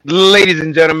Ladies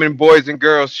and gentlemen, boys and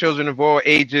girls, children of all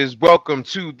ages, welcome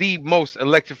to the most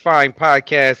electrifying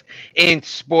podcast in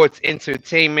sports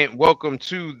entertainment. Welcome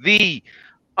to the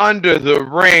Under the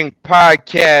Ring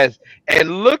podcast.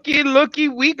 And looky,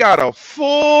 we got a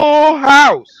full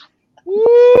house.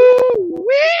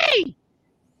 Woo-wee!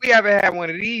 We haven't had one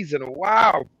of these in a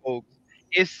while, folks.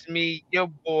 It's me, your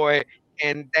boy,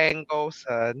 and Dango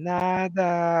Sanada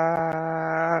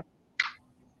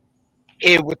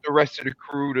here with the rest of the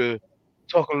crew to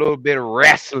talk a little bit of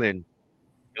wrestling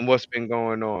and what's been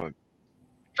going on.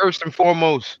 First and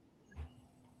foremost,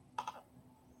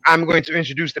 I'm going to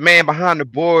introduce the man behind the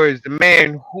boards, the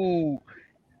man who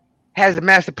has the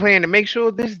master plan to make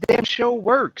sure this damn show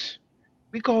works.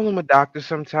 We call him a doctor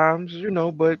sometimes,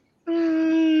 but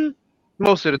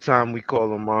most of the time we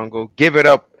call him Mongo. Give it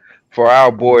up for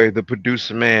our boy, the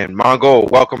producer man. Mongo,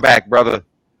 welcome back, brother.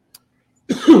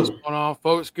 What's going on,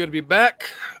 folks? Good to be back.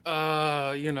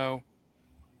 I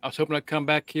was hoping I'd come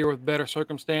back here with better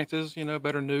circumstances,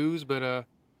 better news, but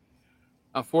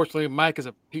unfortunately, Mike is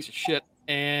a piece of shit,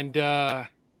 and had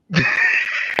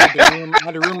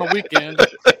to ruin my weekend.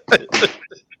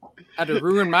 Had to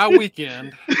ruin my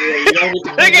weekend.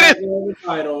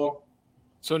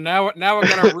 So now I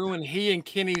gotta ruin he and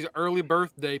Kenny's early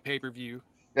birthday pay-per-view.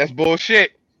 That's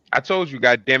bullshit. I told you,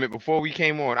 goddamn it, before we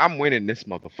came on, I'm winning this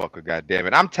motherfucker, goddamn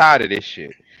it. I'm tired of this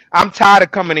shit. I'm tired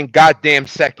of coming in goddamn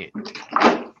second.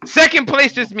 Second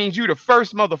place just means you the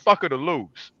first motherfucker to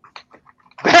lose.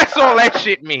 That's all that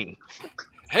shit means.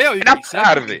 Hell, you and I'm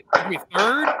tired of it. You can be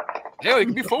third. Hell, you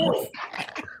can be fourth.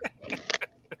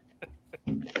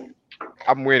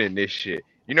 I'm winning this shit.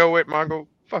 You know what, Mongo?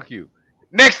 Fuck you.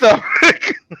 Next up.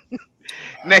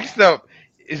 Next up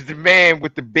is the man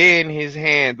with the beer in his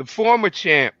hand, the former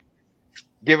champ.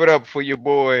 Give it up for your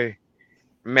boy,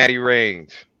 Matty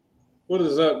Reigns. What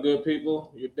is up, good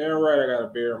people? You're damn right I got a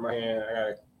beer in my hand. I got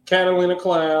a Catalina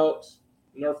Clouds,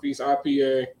 Northeast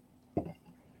IPA.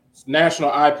 It's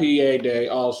National IPA Day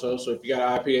also, so if you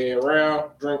got an IPA around,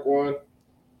 drink one.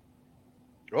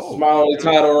 Oh, it's my only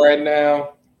title right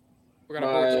now. We're going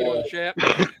to put Tito in the chat.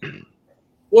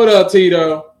 What up,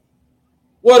 Tito?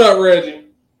 What up, Reggie?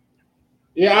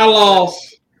 Yeah, I lost.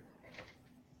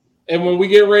 And when we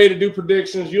get ready to do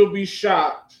predictions, you'll be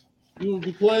shocked. You will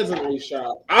be pleasantly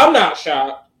shocked. I'm not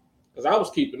shocked because I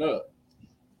was keeping up.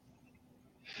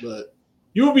 But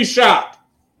you will be shocked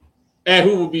at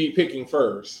who will be picking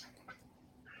first.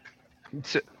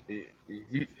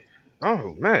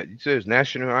 Oh, Matt, you said it's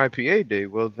National IPA Day.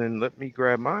 Well, then let me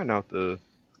grab mine out the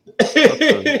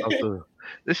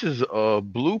This is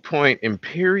Blue Point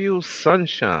Imperial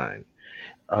Sunshine.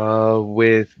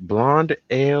 With blonde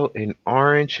ale and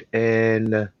orange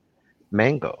and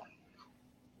mango.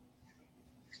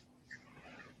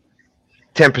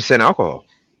 10% alcohol.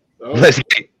 Oh. Let's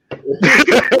get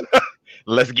it.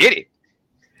 Let's get it.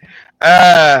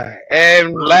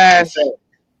 And last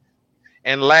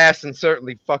and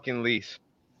certainly fucking least,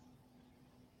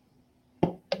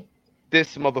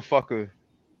 this motherfucker,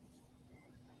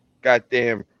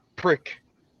 goddamn prick.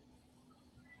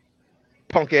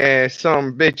 Punk ass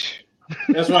some bitch.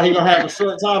 That's why he gonna have a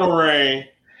short title reign.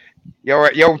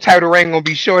 Yo, title reign gonna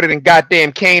be shorter than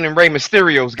goddamn Kane and Rey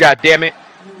Mysterio's. Goddamn it!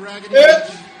 You raggedy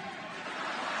bitch.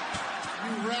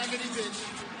 You raggedy bitch.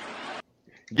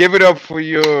 Give it up for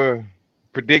your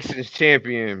predictions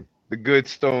champion, the good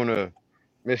stoner,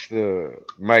 Mr.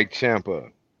 Mike Ciampa.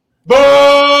 Boo!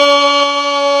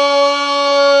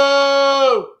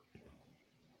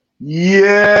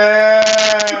 Yeah.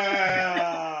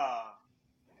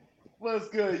 What's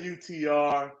good,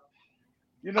 UTR?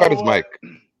 You know Cut his mic.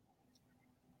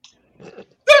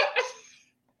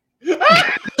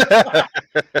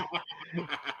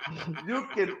 You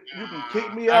can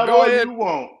kick me out all you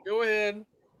want. Go ahead.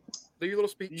 Do your little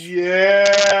speech.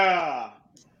 Yeah.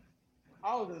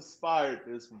 I was inspired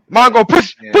this one. Mongo,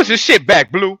 push your shit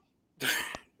back, Blue.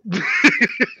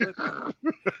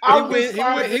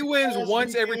 He wins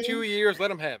once every 2 years.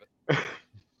 Let him have it.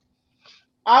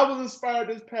 I was inspired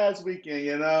this past weekend,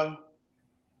 and I've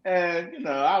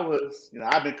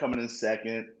been coming in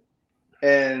second,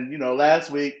 and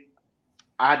last week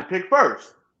I had to pick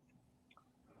first,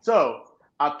 so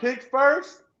I picked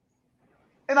first,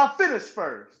 and I finished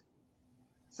first.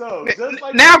 So just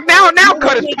like now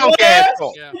cut his punk ass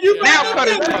off. Now cut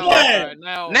his punk ass.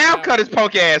 Now cut his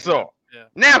punk ass off.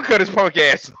 Now cut his punk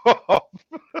ass off.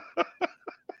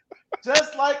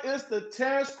 Just like it's the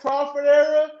Terrence Crawford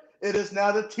era. It is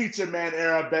now the Teacher Man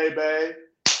era, baby.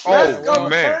 Let's go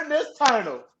return this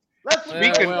title. Let's go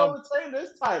retain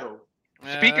this title.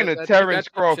 Speaking of Terrence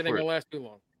Crawford. Ain't gonna last too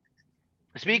long.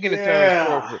 Speaking of Terrence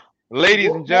Crawford,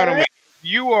 ladies and gentlemen,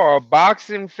 you are a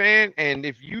boxing fan, and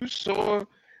if you saw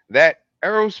that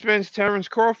Errol Spence Terrence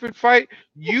Crawford fight,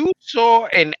 you saw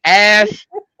an ass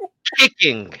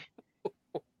kicking.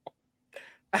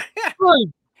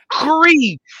 Good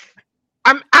grief!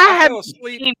 I I fell haven't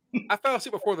asleep. seen. I fell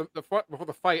asleep before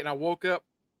the fight, and I woke up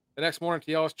the next morning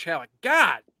to y'all's chat. Like,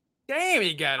 God damn,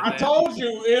 he got I it. told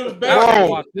you it was Now I gotta Bro. basically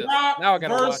watch this. Brock Now I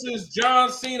gotta watch it. versus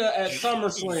John Cena at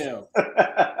SummerSlam.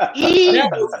 He,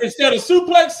 That was, instead of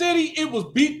Suplex City, it was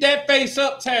beat that face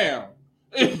uptown.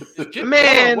 Hold on,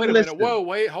 man, wait a minute. listen. Whoa,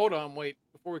 wait, hold on, wait.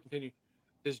 Before we continue,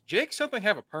 does Jake something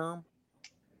have a perm?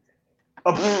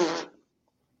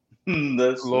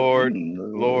 Lord,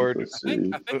 Lord. Let's I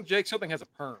see. think Jake something has a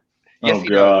perm. Yes, Oh he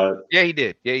does. God. Yeah, he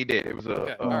did. Yeah, he did. It was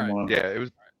Okay, Oh, all right. my. yeah, it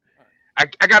was. I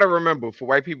gotta remember for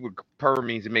white people, perm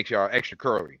means it makes y'all extra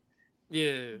curly.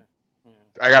 Yeah.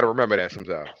 I gotta remember that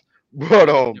sometimes. But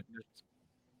Yep.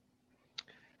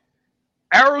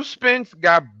 Errol Spence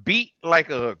got beat like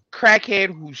a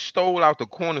crackhead who stole out the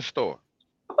corner store.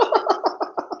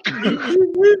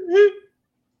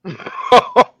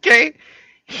 Okay,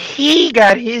 he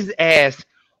got his ass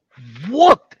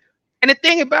whooped. And the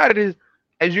thing about it is,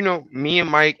 as you know, me and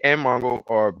Mike and Mongo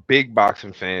are big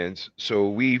boxing fans, so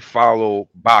we follow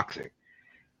boxing.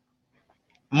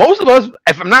 Most of us,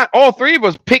 if I'm not all three of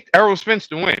us, picked Errol Spence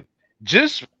to win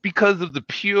just because of the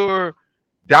pure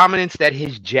dominance that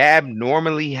his jab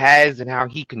normally has and how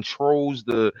he controls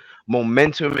the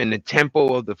momentum and the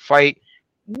tempo of the fight.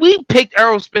 We picked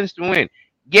Errol Spence to win.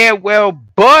 Yeah, well,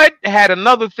 Bud had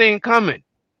another thing coming.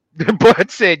 Bud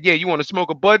said, "Yeah, you want to smoke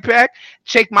a Bud pack?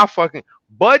 Shake my fucking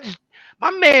Bud's." My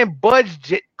man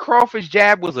Crawford's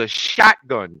jab was a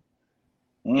shotgun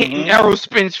hitting Mhm. Errol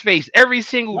Spence face every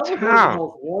single That was one of the time.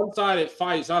 most one-sided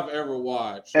fights I've ever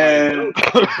watched. Like, And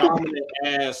dominant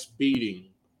ass beating.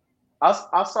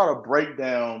 I saw a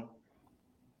breakdown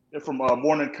from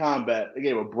Morning Combat. They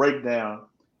gave a breakdown,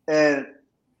 and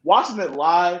watching it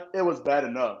live, it was bad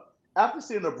enough. After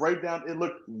seeing the breakdown, it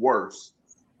looked worse.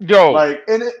 Yo, Like,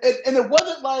 and it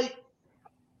wasn't like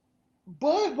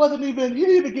Bud wasn't even. He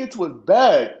didn't even get to his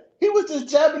bag. He was just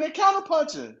jabbing and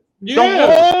counterpunching. the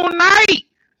Yeah. whole night,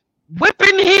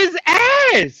 whipping his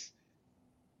ass.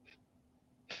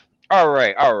 All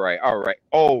right, all right, all right.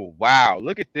 Oh wow,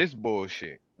 look at this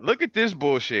bullshit. Look at this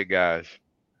bullshit, guys.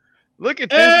 Look at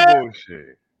this Eh,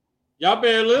 bullshit. y'all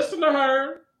better listen to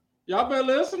her. Y'all better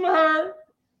listen to her.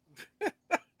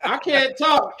 I can't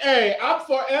talk. Hey, I'm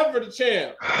forever the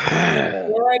champ.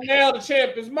 Well, right now, the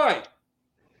champ is Mike.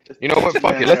 You know what?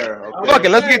 Fuck it. Man, Let's hair, I'm fuck it.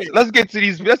 just okay. saying. Let's get to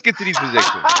these. Let's get to these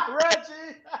predictions.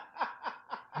 Reggie.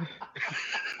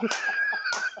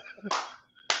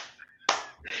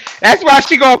 That's why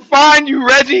she gonna find you,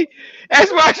 Reggie.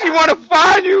 That's why she wanna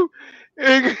find you.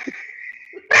 Now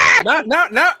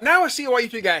I see why you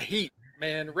two got heat,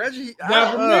 man. Reggie,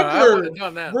 Now I wouldn't have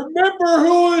done that. remember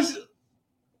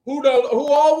who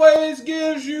always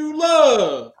gives you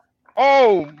love.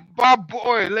 Oh, my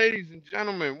boy, ladies and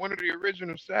gentlemen, one of the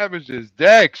original savages,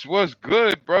 Dex. What's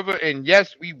good, brother? And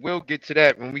yes, we will get to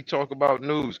that when we talk about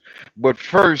news. But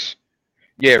first,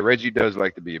 yeah, Reggie does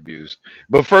like to be abused.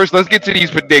 But first, let's get to these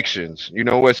predictions. You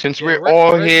know what? Since Yeah, we're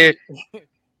all here,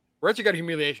 Reggie got a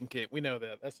humiliation kit. We know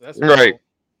that. That's right?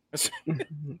 That's,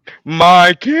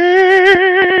 My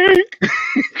king.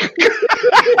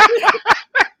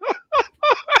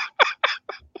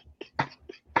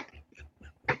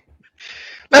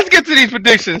 Let's get to these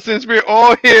predictions since we're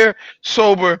all here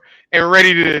sober and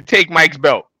ready to take Mike's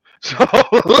belt. So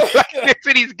let's get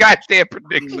to these goddamn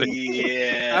predictions.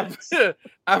 Yeah.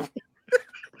 I've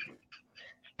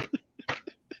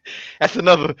That's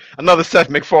another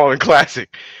Seth MacFarlane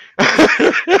classic.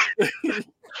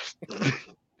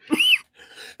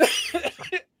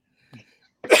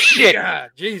 Shit.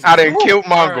 God, Jesus. I done killed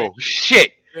All Mongo. right.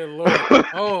 Shit. Good Lord.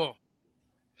 Oh.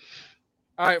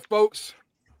 All right, folks.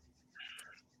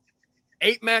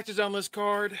 8 matches on this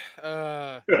card.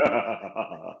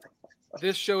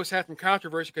 This show has had some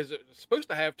controversy because it was supposed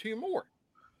to have 2 more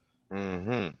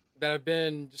Mm-hmm. that have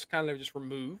been just kind of just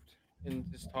removed and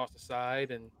just tossed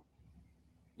aside, and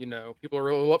people are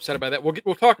a little upset about that.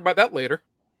 We'll talk about that later.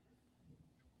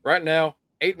 Right now,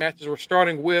 8 matches. We're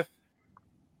starting with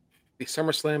the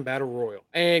SummerSlam Battle Royal,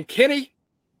 and Kenny,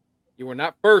 you were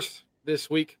not first this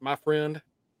week, my friend.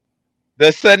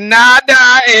 The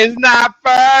Sonata is not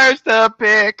first to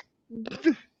pick.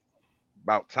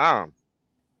 About time.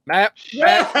 Matt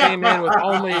came in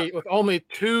with only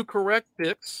 2 correct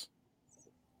picks.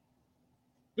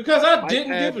 Because I Mike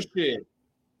didn't had- give a shit.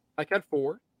 Mike had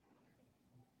 4.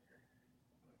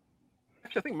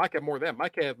 Actually, I think Mike had more than that.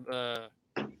 Mike had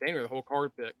Daniel the whole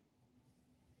card pick,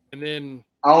 and then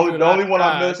The only one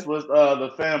I missed was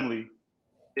the family.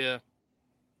 Yeah.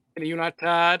 And you and I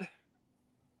tied.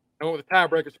 I went with the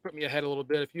tiebreakers to put me ahead a little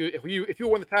bit. If you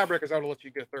won the tiebreakers, I would have let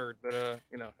you go third. But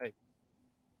hey,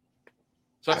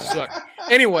 sucks to suck.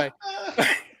 Anyway,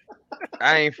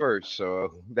 I ain't first,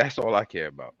 so that's all I care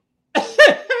about.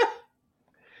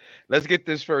 Let's get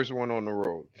this first one on the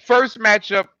road. First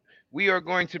matchup we are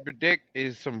going to predict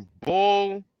is some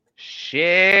bullshit.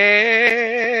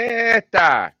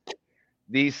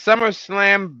 The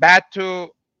SummerSlam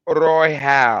Battle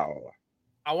Royale.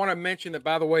 I want to mention that,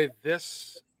 by the way,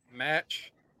 this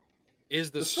match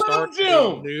is the Slim start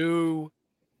Jim.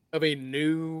 of a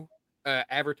new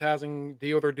advertising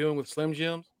deal they're doing with Slim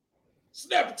Jims.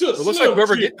 Snap it to So it looks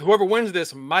like whoever wins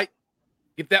this might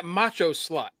get that macho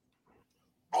slot.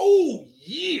 Oh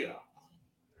yeah.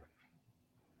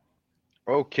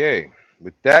 Okay.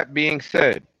 With that being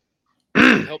said,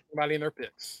 Help somebody in their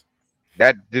picks.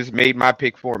 that just made my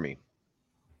pick for me.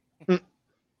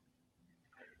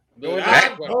 Go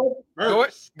ahead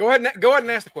and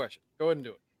ask the question. Go ahead and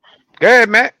do it. Go ahead,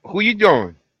 Matt. Who you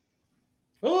doing?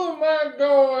 Who am I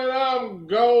going? I'm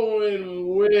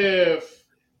going with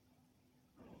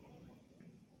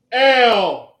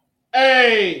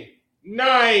L.A.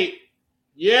 Knight.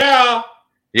 Yeah.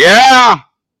 Yeah.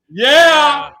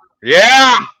 Yeah.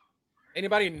 Yeah.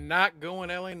 Anybody not going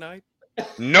LA Knight?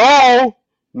 No.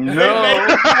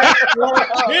 No.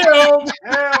 Hell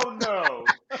no.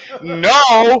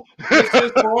 No. This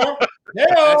is for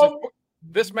him.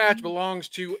 This match belongs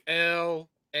to LA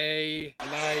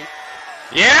Knight.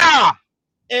 Yeah.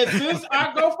 And since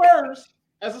I go first,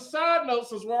 as a side note,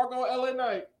 since we're all going LA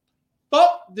Knight,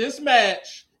 fuck this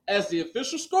match as the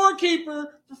official scorekeeper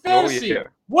for fantasy. yeah.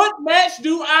 What match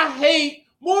do I hate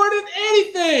more than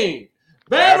anything?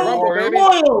 Battle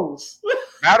Royals.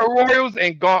 Battle Royals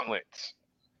and Gauntlets.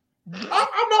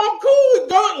 I'm cool with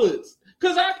Gauntlets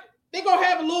because they're gonna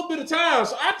have a little bit of time,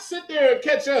 so I can sit there and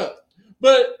catch up.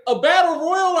 But a battle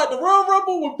royal like the Royal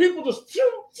Rumble, when people just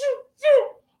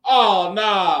oh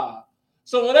nah.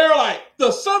 So when they're like the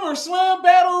SummerSlam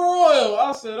Battle Royal,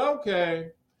 I said, okay.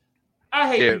 I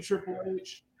hate you, Triple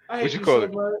H. I hate What you you call so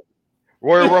it? much.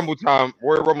 Royal Rumble time.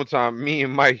 Royal Rumble time. Me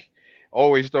and Mike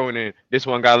always throwing in. This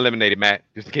one got eliminated, Matt.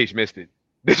 Just in case you missed it.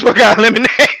 This one got eliminated.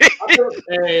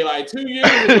 Hey, like 2 years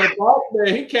ago,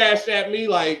 man, he cashed at me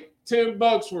like $10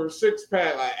 for a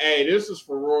 6-pack. Like, hey, this is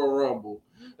for Royal Rumble.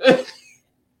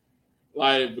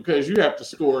 Like, because you have to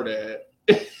score that.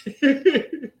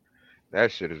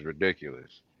 That shit is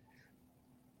ridiculous.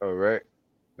 All right.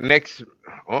 Next.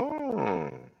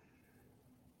 Oh.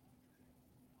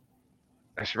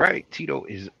 That's right. Tito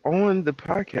is on the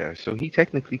podcast, so he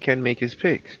technically can make his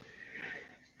picks.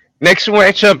 Next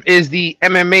matchup is the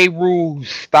MMA rules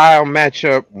style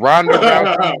matchup: Ronda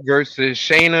Rousey versus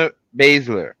Shayna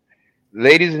Baszler.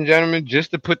 Ladies and gentlemen,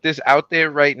 just to put this out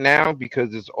there right now,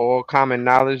 because it's all common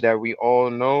knowledge that we all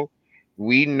know,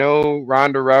 we know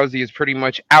Ronda Rousey is pretty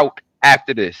much out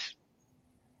after this.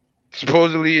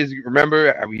 Supposedly,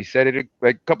 remember we said it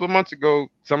like a couple of months ago.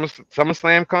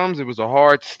 SummerSlam comes, it was a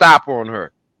hard stop on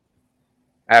her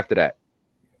after that,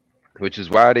 which is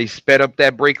why they sped up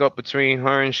that breakup between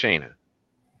her and Shayna.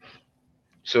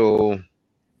 So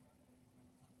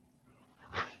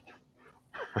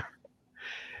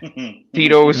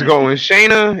Tito is going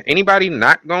Shayna. Anybody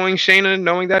not going Shayna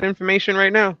knowing that information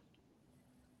right now?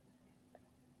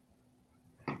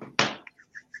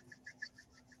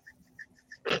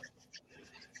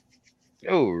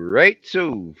 All right,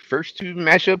 so first two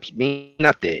matchups mean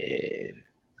nothing.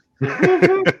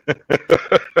 Well,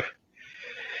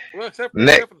 except for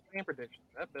the fan prediction.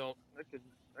 That could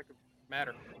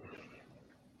matter.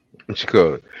 What you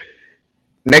call it?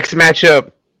 Next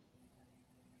matchup.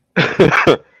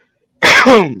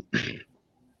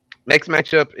 Next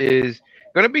matchup is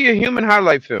going to be a human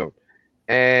highlight film.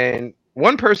 And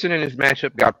one person in this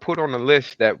matchup got put on the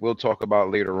list that we'll talk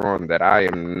about later on that I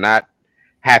am not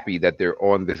happy that they're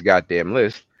on this goddamn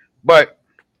list. But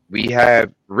we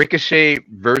have Ricochet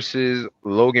versus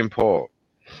Logan Paul.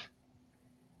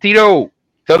 Tito,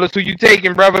 tell us who you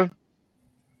taking, brother.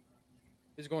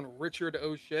 He's going to Richard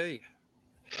O'Shea.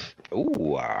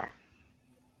 Ooh.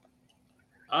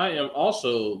 I am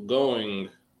also going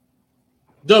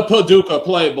the Paducah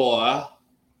Playboy,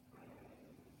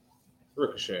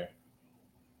 Ricochet.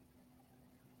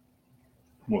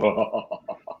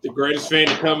 The greatest fan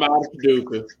to come out of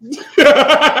Paducah.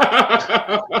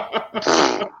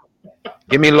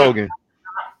 Give me Logan.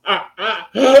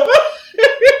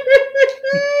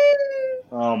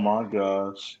 Oh my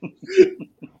gosh.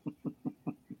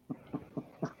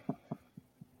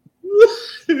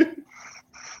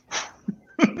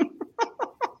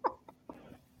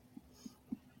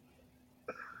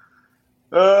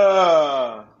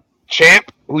 Uh,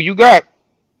 Champ, who you got?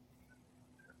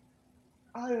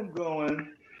 I am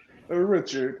going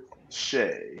Richard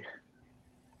Shea.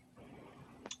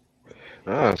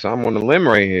 So I'm on the limb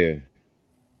right here.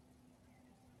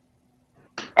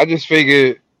 I just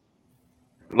figured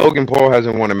Logan Paul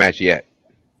hasn't won a match yet.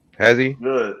 Has he?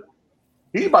 Good.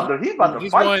 He's about to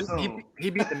He's fight won. soon. He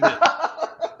beat the Miz.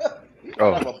 He's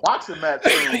about to have a boxing match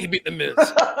soon. He beat the Miz.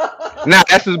 Nah,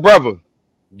 that's his brother.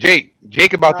 Jake.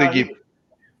 Jake about to Nah, get.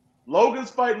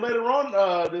 Logan's fighting later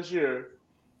on this year.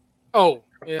 Oh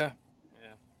yeah.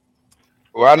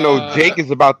 Well, I know Uh, Jake is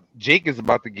about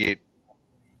to get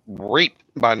raped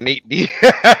by Nate Diaz.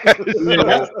 Yeah,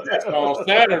 that's on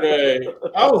Saturday.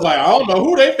 I was like, I don't know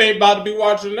who they think about to be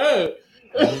watching that.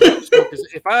 So, 'cause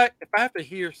if I have to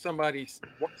hear somebody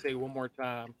say one more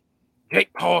time,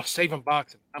 Jake Paul saving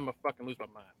boxing, I'm gonna fucking lose my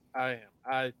mind. I am.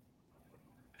 I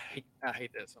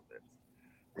hate that something.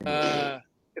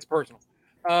 It's personal.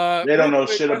 They don't real know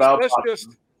quick, shit about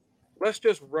let's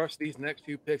just rush these next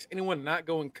few picks. Anyone not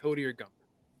going Cody or Gunther?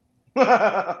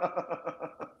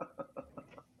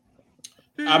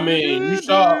 I mean, you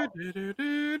saw.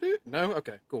 No,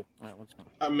 okay, cool. All right, let's go.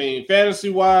 I mean, fantasy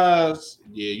wise,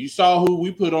 yeah, you saw who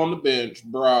we put on the bench,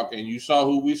 Brock, and you saw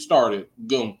who we started,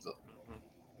 Gunther.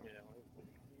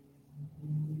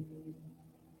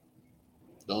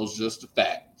 Those just the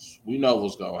facts. We know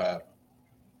what's gonna happen.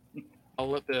 I'll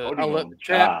let the gonna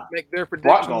chat die. make their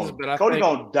predictions, but Cody think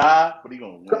gonna die, but he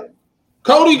gonna win.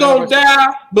 Cody gonna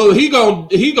die, but he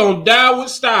gonna die with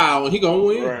style, and he gonna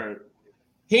win. Right.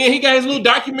 He got his little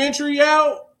documentary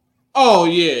out. Oh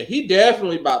yeah, he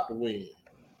definitely about to win.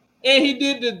 And he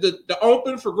did the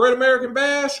open for Great American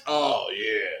Bash. Oh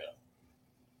yeah,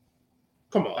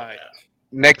 come on. right.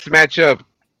 Next matchup.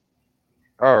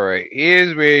 All right,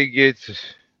 here's where it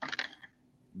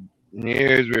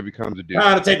becomes a dude.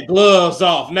 Time to take the gloves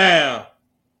off now.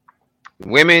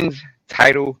 Women's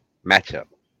title matchup.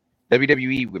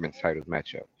 WWE women's title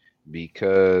matchup.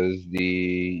 Because the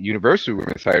Universal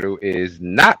women's title is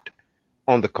not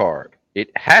on the card.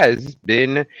 It has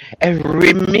been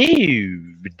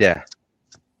removed.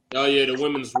 Oh yeah, the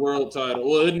women's world title.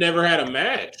 Well, it never had a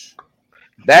match.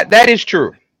 That is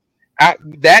true.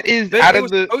 That is out It of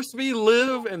was the. supposed to be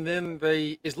Liv, and then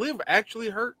is Liv actually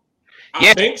hurt? I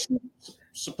Yeah. think she's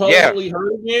supposedly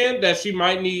hurt again, that she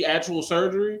might need actual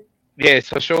surgery. Yeah, it's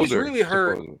her shoulder. She's really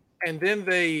hurt, supposedly. and then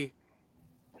they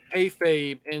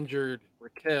kayfabe injured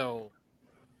Raquel.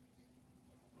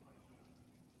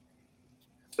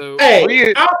 So Hey,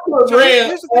 Rhea- I put So Rhea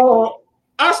here's the thing. on.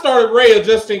 I started Rhea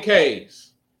just in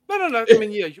case. no. I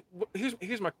mean, yeah.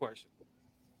 Here's my question.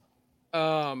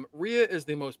 Rhea is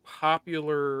the most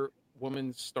popular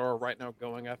women's star right now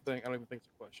going. I think. I don't even think it's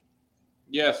a question.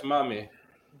 Yes, mommy.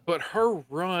 But her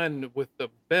run with the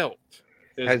belt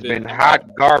has been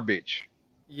hot garbage.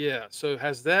 Yeah. So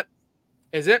is that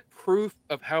proof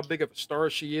of how big of a star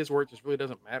she is, where it just really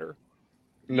doesn't matter?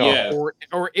 No. Yes.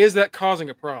 Or is that causing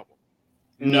a problem?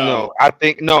 No. I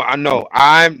think no. I know.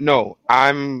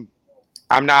 I'm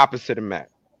the opposite of Matt.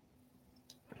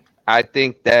 I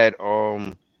think that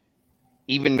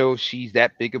even though she's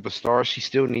that big of a star, she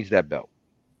still needs that belt.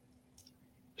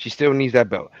 She still needs that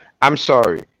belt. I'm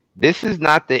sorry. This is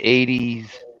not the 80s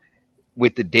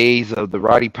with the days of the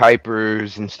Roddy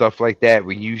Pipers and stuff like that,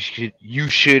 where you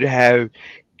should have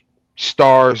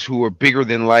stars who are bigger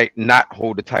than life not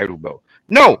hold the title belt.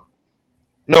 No.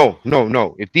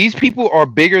 If these people are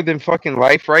bigger than fucking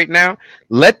life right now,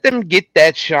 let them get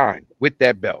that shine with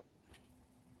that belt.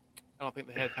 I don't think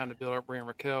they had time to build up Rhea and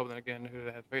Raquel. But then again, who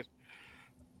they had to face?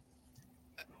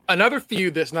 Another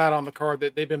feud that's not on the card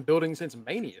that they've been building since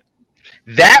Mania.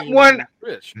 That one,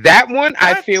 Trish.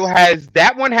 I feel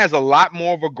has a lot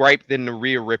more of a gripe than the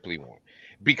Rhea Ripley one,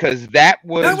 because that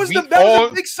was a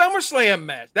big SummerSlam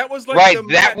match. That was like right.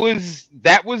 That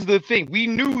was the thing. We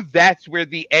knew that's where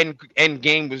the end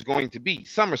game was going to be.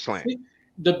 SummerSlam.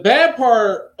 The bad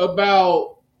part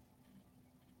about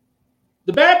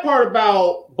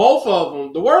both of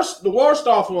them, the worst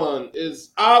off one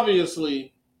is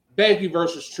obviously Becky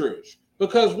versus Trish.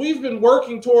 Because we've been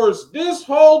working towards this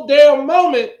whole damn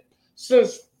moment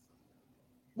since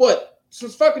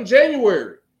fucking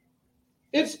January.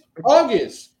 It's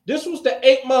August. This was the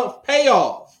 8-month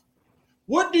payoff.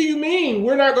 What do you mean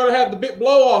we're not going to have the big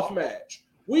blow-off match?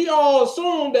 We all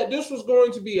assumed that this was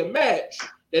going to be a match.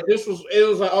 It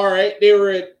was like, all right, they were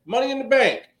at Money in the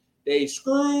Bank. They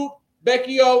screwed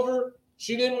Becky over.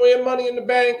 She didn't win Money in the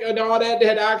Bank and all that. They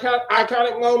had an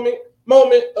iconic moment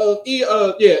of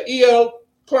EL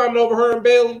climbing over her and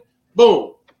Bailey.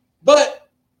 Boom. But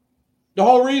the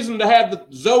whole reason to have the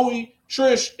Zoe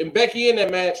Trish and Becky in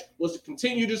that match was to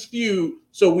continue this feud,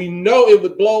 so we know it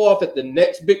would blow off at the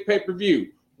next big pay-per-view,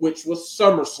 which was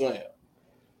SummerSlam.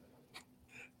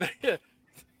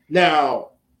 Now,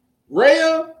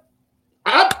 Rhea,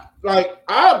 I'm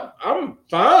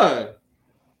fine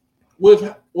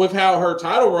with how her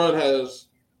title run has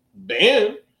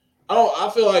been.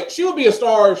 I feel like she would be a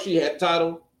star if she had the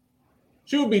title.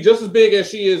 She would be just as big as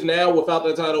she is now without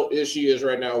that title as she is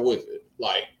right now with it.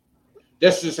 Like,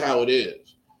 that's just how it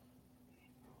is.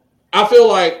 I feel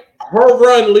like her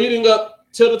run leading up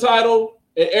to the title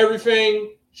and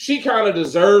everything, she kind of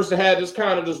deserves to have this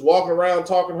kind of just walking around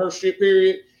talking her shit,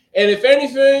 period. And if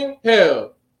anything,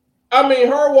 hell, I mean,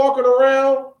 her walking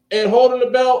around and holding the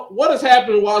belt, what has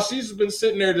happened while she's been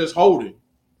sitting there just holding?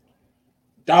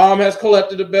 Dom has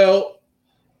collected the belt.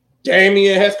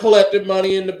 Damian has collected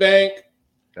Money in the Bank.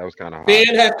 That was kind of hard.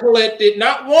 Ben has collected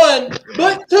not one,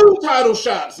 but 2 title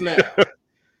shots now.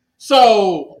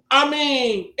 So, I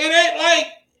mean, it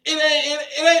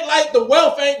ain't like the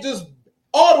wealth ain't just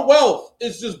all the wealth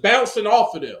is just bouncing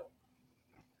off of them.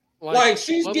 Like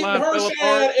she's getting her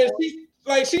shine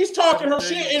and she's talking her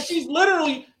shit and she's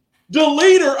literally the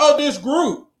leader of this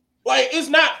group. Like, it's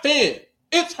not Finn,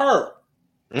 it's her.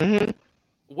 Mm-hmm.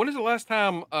 When is the last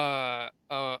time a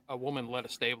woman led a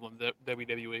stable in the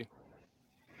WWE?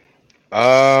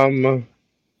 And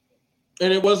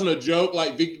it wasn't a joke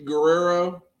like Vicky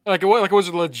Guerrero. Like it was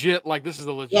legit. Like, this is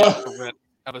a legit event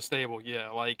at a stable. Yeah,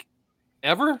 like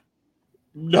ever?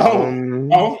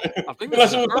 No. I think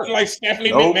unless it was like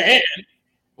Stephanie Nope. McMahon.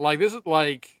 Like, this is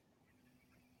like,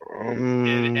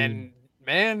 and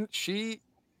man,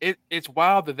 it's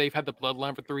wild that they've had the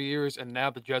bloodline for 3 years, and now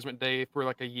the Judgment Day for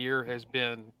like a year has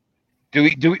been. Do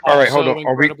we? All right, hold on.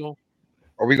 Incredible.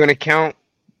 Are we going to count?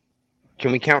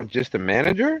 Can we count just the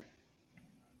manager,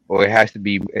 or it has to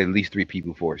be at least 3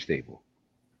 people for a stable?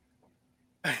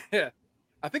 Yeah,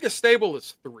 I think a stable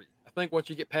is 3. I think once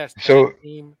you get past the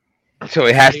team, so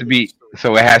it has to be.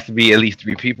 So it has to be at least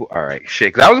 3 people. All right,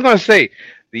 shit. Because I was going to say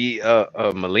the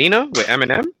Melina with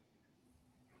Eminem,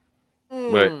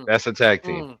 but that's a tag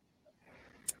team.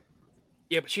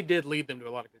 Yeah, but she did lead them to a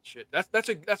lot of good shit.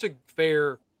 That's a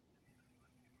fair.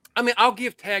 I mean, I'll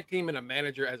give tag team and a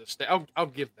manager as a stable. I'll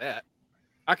give that.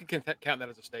 I can count that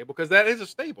as a stable because that is a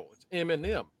stable. It's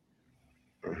Eminem.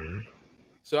 Mm-hmm.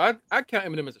 So I count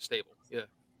Eminem as a stable. Yeah.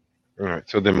 All right.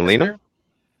 So then Melina.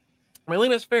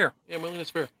 Melina's fair. Yeah, Melina's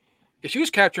fair. Because she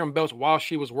was capturing belts while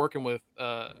she was working with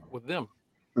them.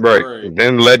 Right.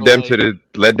 Then led them to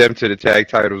the tag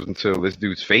titles until this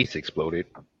dude's face exploded.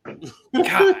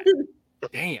 God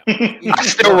damn.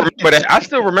 I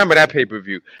still remember that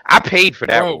pay-per-view. I paid for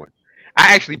that one.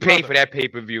 I actually paid for that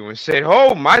pay-per-view and said,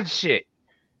 "Oh my shit."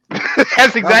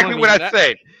 That's exactly what I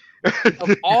said.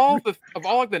 Of all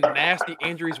like the nasty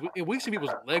injuries, we've seen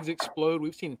people's legs explode.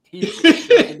 We've seen teeth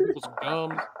in people's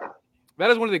gums.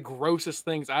 That is one of the grossest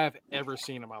things I have ever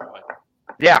seen in my life.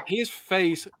 Yeah, his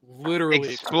face literally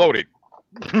exploded.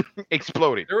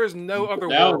 Exploded. There is no other.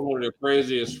 That was one of the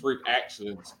craziest freak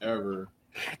accidents ever.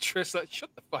 Trish, shut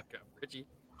the fuck up, Richie.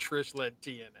 Trish led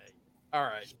TNA. All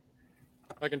right,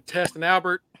 fucking Testin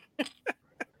Albert.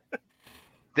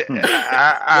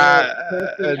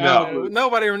 No.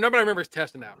 Nobody remembers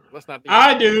Testin Albert. Let's not.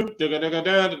 I do.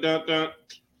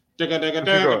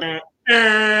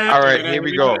 All right, here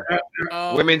we go.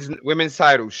 Women's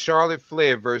title: Charlotte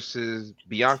Flair versus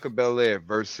Bianca Belair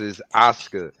versus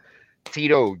Asuka.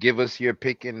 Tito, give us your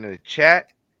pick in the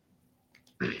chat.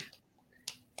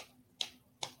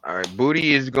 All right,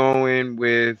 Booty is going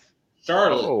with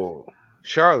Charlotte. Oh,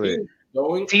 Charlotte.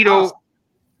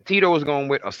 Tito is going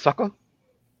with a sucker.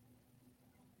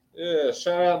 Yeah,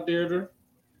 shout out Deirdre.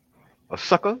 A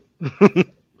sucker.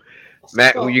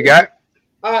 Matt, who you got?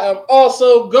 I am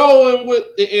also going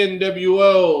with the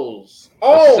NWOs.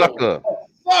 Oh, sucker.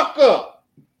 Sucker.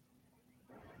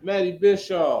 Matty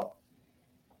Bischoff.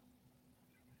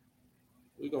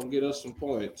 We're going to get us some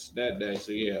points that day.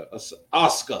 So, yeah,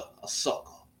 Asuka, a sucker.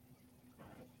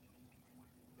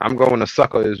 I'm going a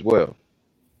sucker as well.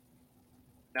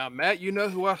 Now, Matt, you know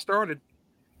who I started.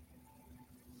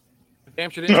 Damn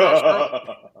sure didn't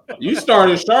start. You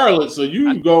started Charlotte, so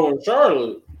you going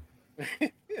Charlotte.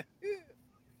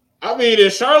 I mean,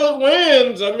 if Charlotte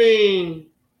wins, I mean,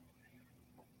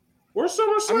 where's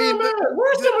SummerSlam at?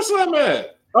 Where's SummerSlam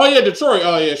at? Oh, yeah, Detroit.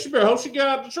 Oh, yeah, she better hope she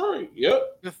got out Detroit.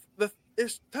 Yep.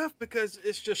 It's tough because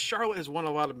it's just Charlotte has won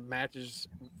a lot of matches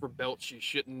for belts she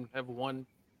shouldn't have won.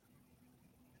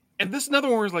 And this is another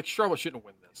one where it's like Charlotte shouldn't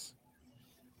win this.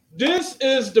 This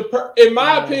is in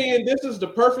my opinion, this is the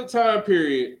perfect time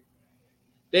period.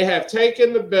 They have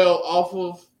taken the belt off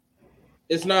of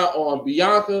It's not on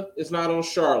Bianca. It's not on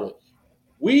Charlotte.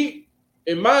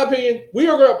 In my opinion, we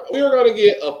are going to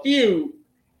get a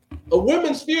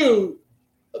women's feud,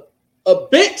 a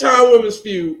big time women's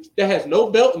feud that has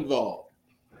no belt involved.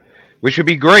 Which would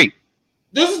be great.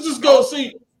 This is just going to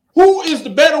see who is the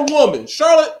better woman,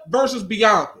 Charlotte versus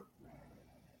Bianca.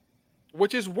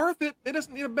 Which is worth it. It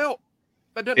doesn't need a belt.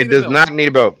 It does not need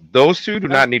a belt. Those two do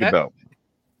not need a belt.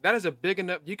 That is a big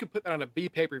enough. You could put that on a B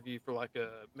pay-per-view for like a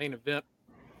main event.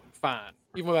 Fine,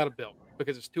 even without a belt,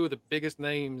 because it's two of the biggest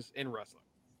names in wrestling.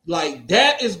 Like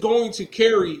that is going to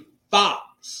carry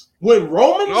Fox when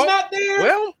Roman's not there.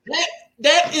 Well,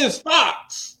 that is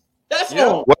Fox. That's Whoa!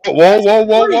 all. Hold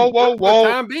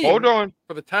on.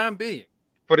 For the time being.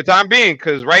 For the time being,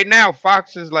 because right now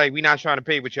Fox is like, we're not trying to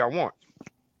pay what y'all want.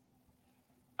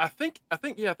 I think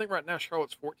right now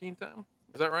Charlotte's 14-time.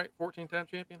 Is that right? 14-time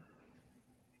champion.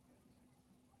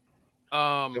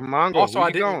 Also,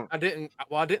 I didn't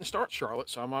start Charlotte,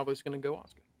 so I'm obviously going to go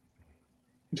Asuka.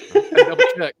 I double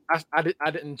check. I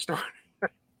didn't start.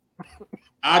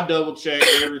 I double check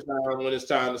every time when it's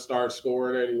time to start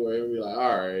scoring. Anyway, we'll be like,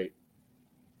 all right.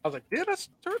 I was like, did I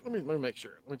start? Let me make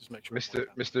sure. Let me just make sure.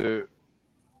 Mr.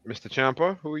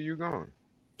 Ciampa, who are you going?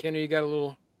 Kenny, you got a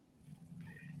little.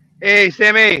 Hey,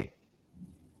 Sammy.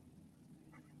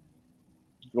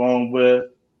 Going with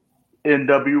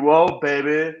NWO,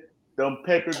 baby. Them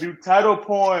pay-per-view title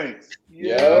points.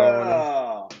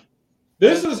 Yeah.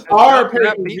 This is our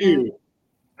pay-per-view.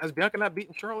 Has Bianca not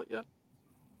beaten Charlotte yet?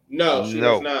 No, she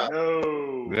has not.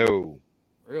 No.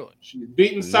 Really? She's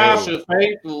beaten Sasha,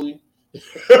 painfully.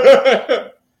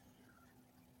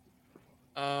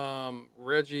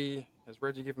 Reggie. Has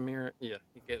Reggie given me her? Yeah,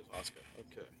 he gave Asuka.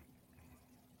 Okay.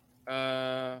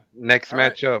 Next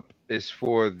matchup is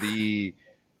for the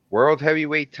World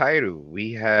Heavyweight title.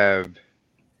 We have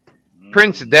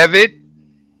Prince Devitt,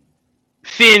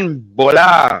 Finn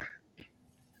Balor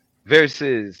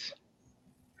versus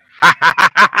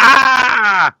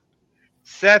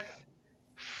Seth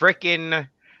frickin'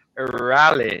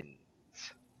 Rollins.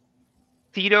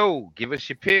 Tito, give us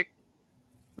your pick.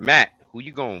 Matt, who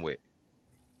you going with?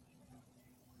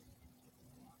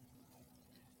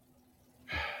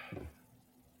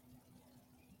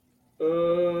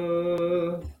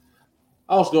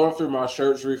 I was going through my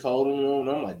shirts, refolding them,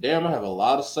 and I'm like, damn, I have a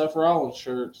lot of Seth Rollins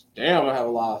shirts. Damn, I have a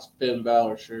lot of Finn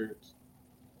Balor shirts.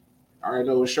 I already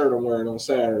know what shirt I'm wearing on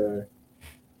Saturday.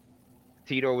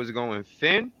 Tito is going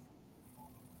Finn.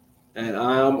 And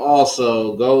I'm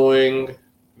also going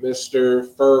Mr.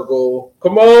 Fergal.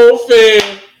 Come on, Finn.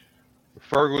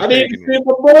 Fergal's I need to taking see it.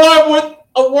 my boy with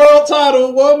a world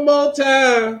title one more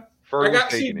time. Fergal's I got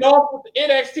to see taking it. Dolph with the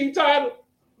NXT title.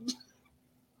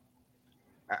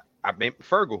 I mean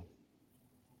Fergal.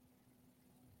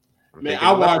 Man,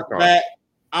 I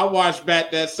watched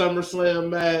back that SummerSlam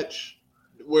match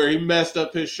where he messed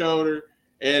up his shoulder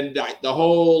and like the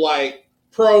whole like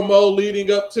promo leading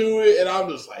up to it, and I'm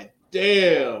just like,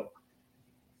 damn,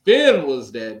 Finn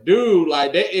was that dude.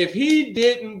 Like that, if he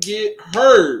didn't get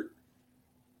hurt,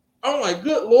 I'm like,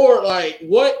 good Lord, like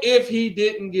what if he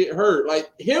didn't get hurt? Like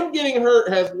him getting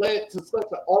hurt has led to such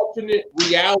an alternate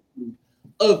reality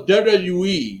of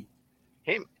WWE.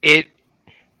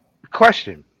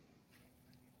 Question.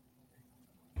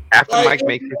 After Mike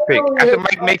makes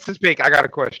his pick, I got a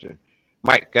question.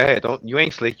 Mike, go ahead. You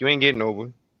ain't slick. You ain't getting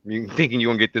over. You thinking you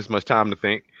gonna get this much time to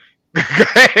think? Go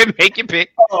ahead, make your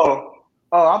pick.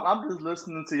 I'm just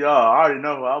listening to y'all. I already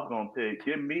know who I was gonna pick.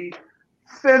 Give me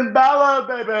Finn Balor,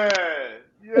 baby.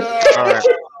 Yeah. All right.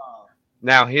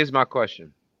 Now here's my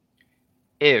question: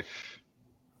 if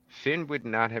Finn would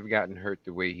not have gotten hurt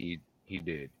the way he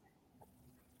did,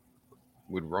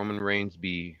 would Roman Reigns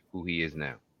be who he is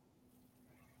now?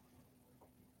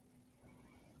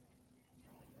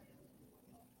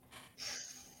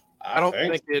 I don't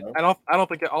think it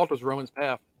alters Roman's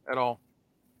path at all.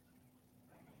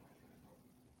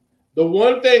 The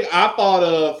one thing I thought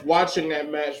of watching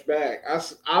that match back, I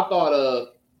thought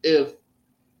of if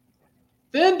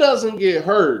Finn doesn't get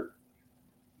hurt,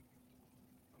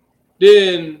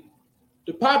 then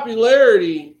the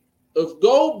popularity of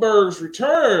Goldberg's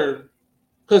return,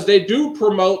 because they do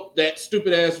promote that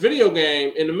stupid ass video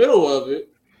game in the middle of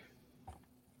it.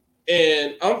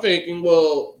 And I'm thinking,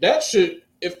 well,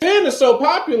 if Finn is so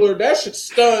popular, that should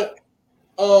stunt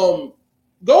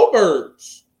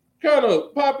Goldberg's kind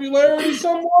of popularity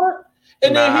somewhat.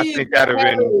 And then he's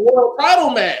having a world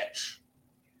title match.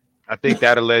 I think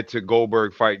that'd have led to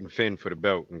Goldberg fighting Finn for the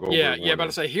belt. And Goldberg About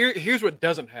to say, here's what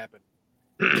doesn't happen.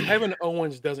 Kevin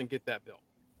Owens doesn't get that belt.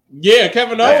 Yeah,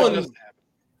 Kevin Owens.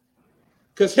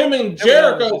 Because him and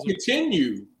Jericho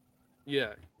continue.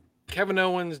 Yeah. Kevin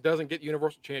Owens doesn't get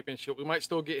Universal Championship, we might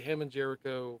still get him and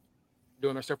Jericho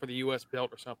doing their stuff for the U.S.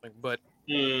 belt or something, but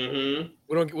we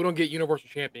don't get Universal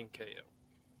Champion KO.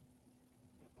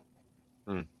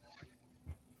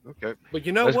 Okay. But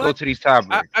you know Let's what? go to these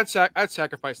tiebreakers. I'd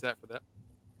sacrifice that for that.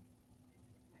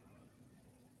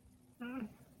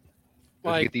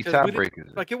 Let's get these 'cause we didn't-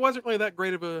 tiebreakers. Like it wasn't really that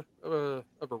great of a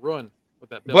run with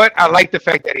that belt. But I like the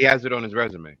fact that he has it on his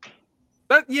resume.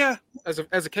 That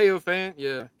as a KO fan,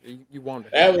 yeah, you wanted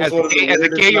it. That was As one of the a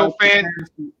weirdest KO fan,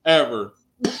 ever.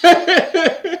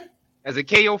 as a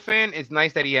KO fan, it's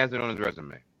nice that he has it on his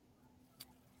resume.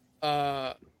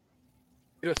 Say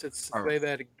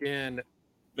that again.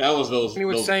 That was those. He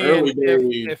was those saying early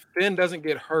days. if Finn doesn't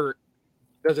get hurt,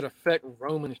 does it affect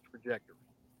Roman's trajectory?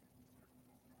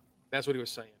 That's what he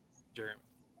was saying, Jeremy.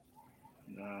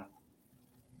 Nah.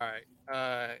 All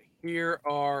right. Here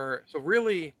are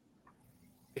really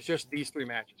it's just these three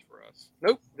matches for us.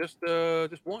 Nope, just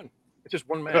one. It's just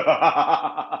one match. It's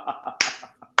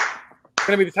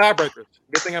gonna be the tiebreakers.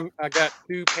 Good thing I got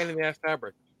two pain in the ass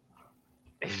tiebreakers.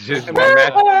 It's just one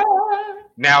match.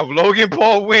 Now, if Logan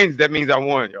Paul wins, that means I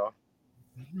won, y'all.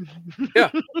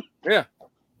 Yeah,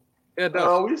 it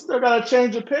does. We still gotta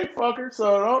change the pick, fucker.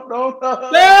 So don't. All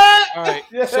right.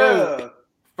 Yeah. So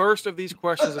first of these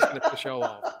questions is gonna piss y'all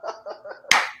off.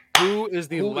 Who is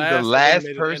the last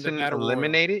person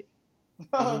eliminated?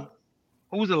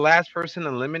 Who's the last person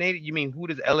eliminated? You mean who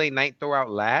does LA Knight throw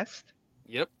out last?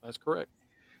 Yep, that's correct.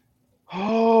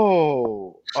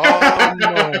 Oh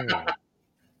no.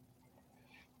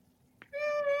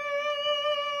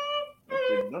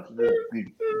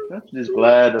 I'm just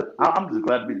glad to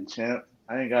be the champ.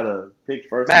 I ain't gotta pick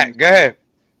first. Matt, go ahead.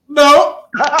 No.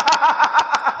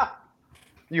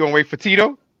 You gonna wait for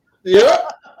Tito? Yeah.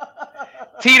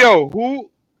 Tito, who?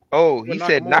 Oh, he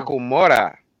said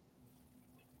Nakamura.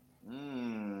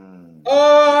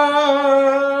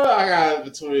 I got it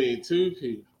between two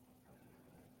people.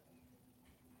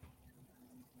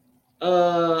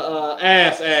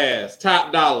 Ass,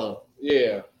 top dollar.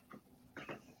 Yeah.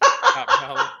 Top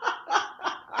dollar.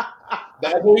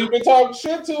 That's who he been talking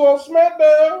shit to on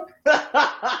SmackDown.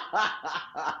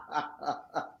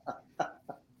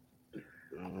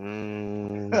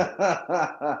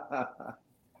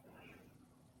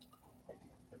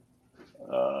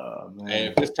 Man. And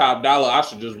if it's top dollar, I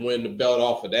should just win the belt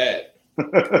off of that.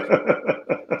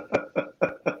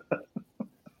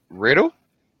 Riddle?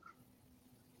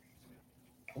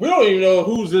 We don't even know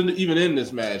who's even in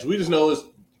this match. We just know it's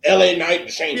LA Knight and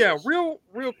Shane. Yeah, real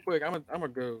quick. I'm gonna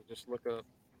go just look up.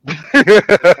 That's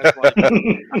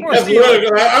really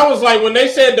good. I was like, when they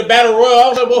said the Battle Royal, I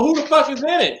was like, well, who the fuck is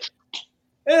in it?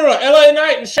 And they were like, LA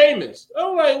Knight and Sheamus. I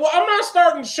was like, well, I'm not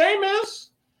starting Sheamus.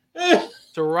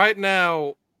 So right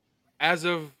now, as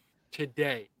of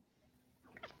today,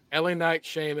 LA Knight,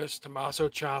 Sheamus, Tommaso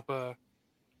Ciampa,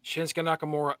 Shinsuke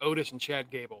Nakamura, Otis, and Chad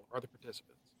Gable are the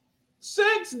participants.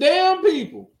 6 damn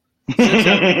people. 6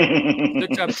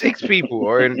 out of 6 people.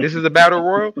 Or this is a battle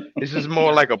royal. This is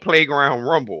more like a playground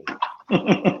rumble.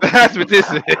 That's what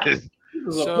this is. This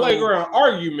is a playground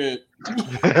argument.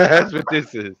 That's what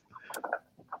this is.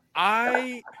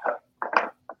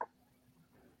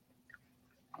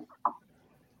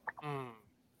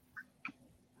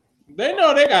 They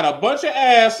know they got a bunch of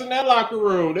ass in that locker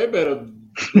room. They better.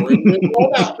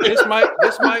 This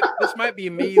might be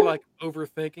me like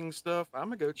overthinking stuff. I'm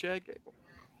gonna go Chad Gable.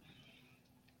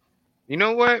 You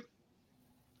know what?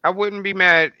 I wouldn't be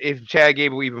mad if Chad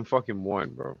Gable even fucking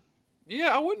won, bro.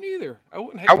 Yeah, I wouldn't either.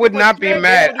 I would not be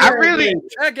mad. I really.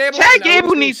 Chad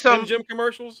Gable needs some Jim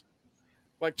commercials.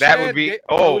 Like that Chad would be.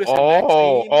 Otis and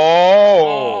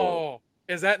Oh.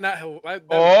 Is that not? You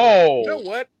know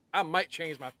what? I might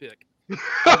change my pick.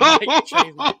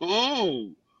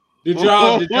 Did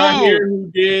y'all hear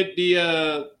who did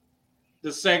the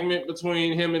segment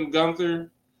between him and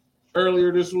Gunther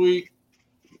earlier this week?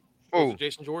 Oh,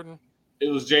 Jason Jordan. It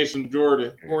was Jason Jordan.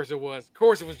 Of course it was. Of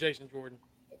course it was Jason Jordan.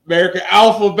 American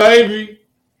Alpha, baby.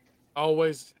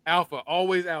 Always Alpha.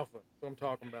 Always Alpha. That's what I'm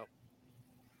talking about.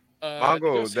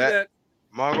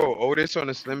 Mongo Otis on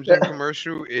the Slim Jim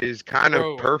commercial is kind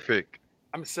of perfect.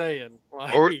 I'm saying,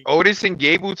 like, Otis and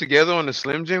Gable together on the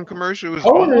Slim Jim commercial is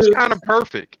almost kind of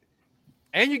perfect.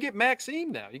 And you get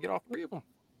Maxime now. You get all 3 of them.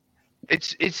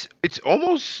 It's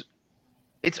almost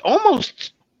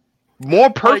more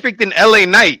perfect than LA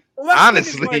Knight.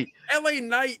 Honestly, LA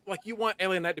Knight, like you want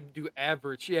LA Knight to do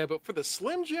average, yeah, but for the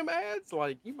Slim Jim ads,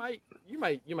 like you might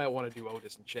want to do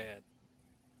Otis and Chad.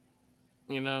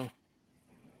 You know.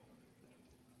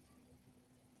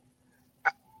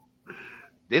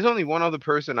 There's only one other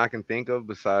person I can think of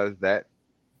besides that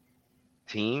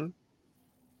team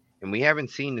and we haven't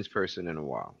seen this person in a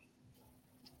while.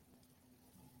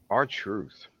 Our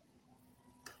truth.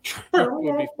 Truth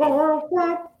would be fun.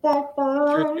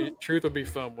 Truth would be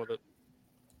fun with it.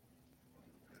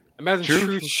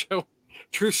 Imagine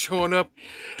Truth showing up.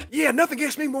 Yeah, nothing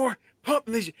gets me more pumped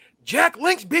than these Jack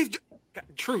Link's beef.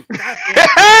 Truth. God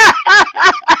damn.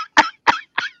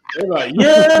 They're like,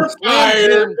 you're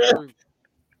fired.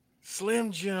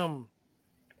 Slim Jim.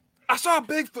 I saw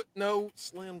Bigfoot. No,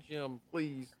 Slim Jim,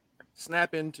 please.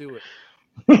 Snap into it.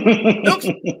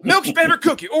 Milk's favorite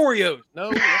cookie, Oreos.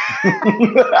 No.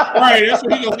 Right, that's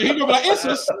what he gonna say. He gonna be like, it's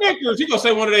a Snickers. He gonna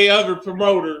say one of the other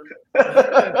promoters.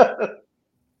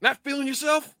 Not feeling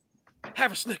yourself?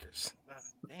 Have a Snickers.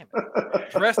 Damn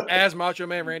it. Dressed as Macho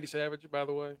Man Randy Savage, by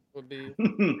the way, would be.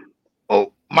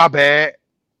 Oh, my bad.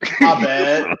 My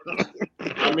bad.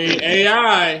 I mean,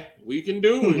 AI, we can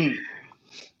do it.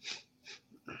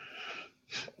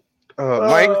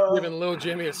 Mike? Giving Lil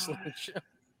Jimmy a Slim Jim.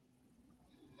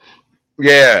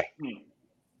 Yeah.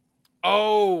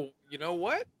 Oh, you know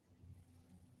what?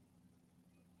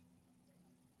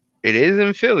 It is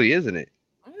in Philly, isn't it?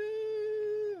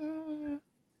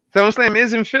 SummerSlam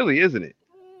is in Philly, isn't it?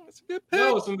 It's a good pick.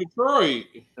 No, it's in Detroit.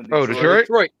 Oh,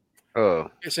 Detroit? Oh,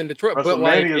 it's in Detroit. But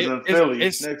like, in Philly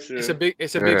it's a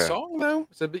big song though.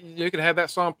 You can have that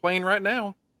song playing right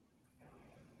now.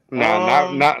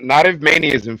 No, not if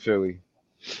Mania's in Philly.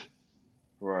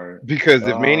 Right. Because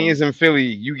if Mania's in Philly,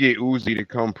 you get Uzi to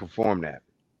come perform that.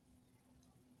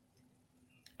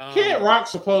 Kid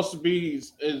Rock's supposed to be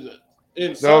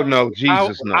in no,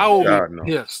 Jesus, no. I will God,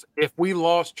 be pissed if we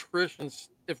lost Trish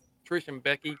and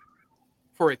Becky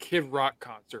for a Kid Rock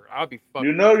concert. I'll be fucking.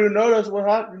 You know that's what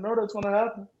happened. You know that's gonna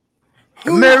happen.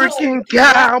 American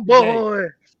Cowboy.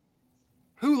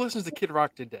 Who listens to Kid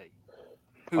Rock today?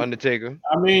 Undertaker.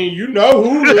 I mean, you know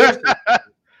who listens.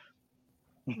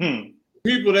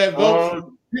 People that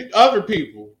vote for other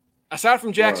people. Aside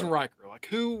from Jackson Riker, like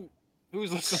who's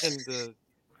listening to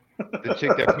the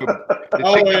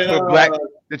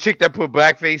chick that put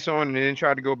blackface on and then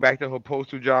tried to go back to her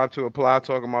postal job to apply,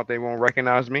 talking about they won't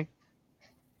recognize me?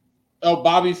 Oh,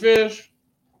 Bobby Fish.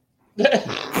 And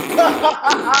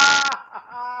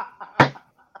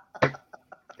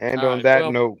on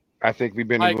that note, I think we've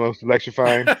been the most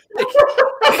electrifying.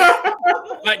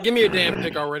 Like, give me a damn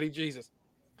pick already, Jesus.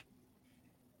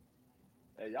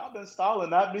 Hey, y'all been stalling,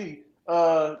 not me.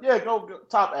 Yeah, go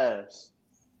top ass.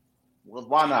 Well,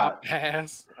 why not? Top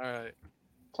ass. All right.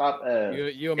 Top ass.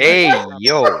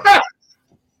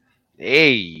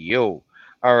 Hey yo.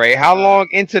 All right. How long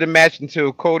into the match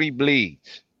until Cody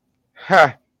bleeds?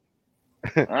 Huh.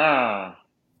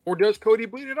 Or does Cody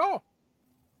bleed at all?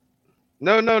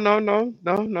 No.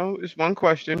 It's one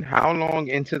question. How long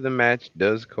into the match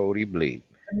does Cody bleed?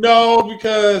 No,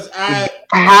 because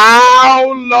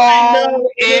How long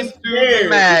into the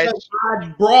match? I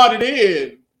brought it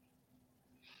in.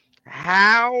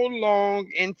 How long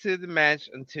into the match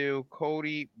until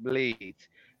Cody bleeds?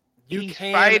 He's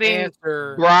fighting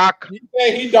answer. Brock.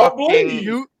 He don't bleed.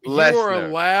 You are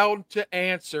allowed to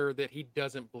answer that he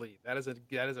doesn't bleed. That is a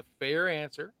fair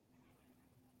answer.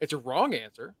 It's a wrong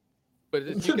answer, but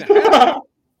you can have it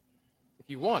if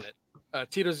you want it.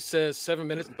 Tito says 7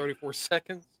 minutes and 34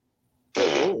 seconds,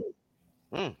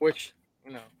 which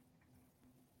you're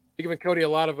giving Cody a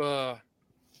lot of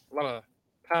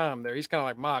time there. He's kind of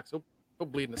like Mox. He'll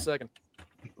bleed in a second.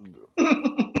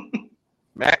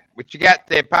 Matt, what you got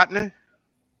there, partner?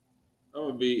 That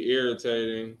would be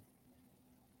irritating.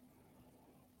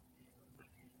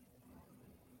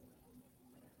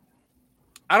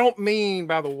 I don't mean,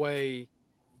 by the way,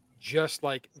 just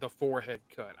like the forehead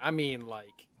cut. I mean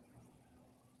like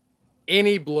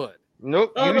any blood.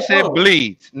 Nope. You said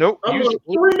bleeds. Nope. 3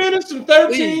 minutes and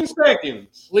 13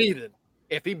 seconds. Bleeding.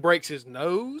 If he breaks his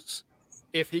nose,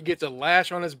 if he gets a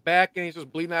lash on his back and he's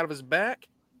just bleeding out of his back,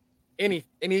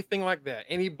 anything like that,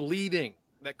 any bleeding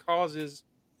that causes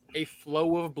a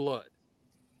flow of blood.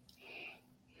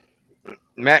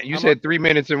 Matt, you said 3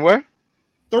 minutes and what?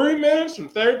 3 minutes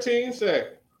and 13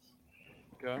 seconds.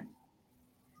 Okay.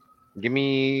 Give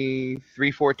me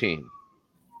 3:14.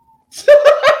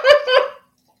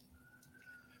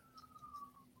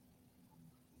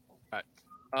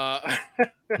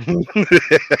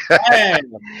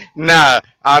 Nah,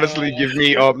 honestly, give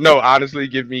me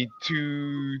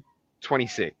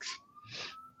 2:26.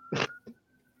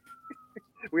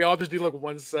 We all just do like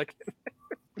 1 second.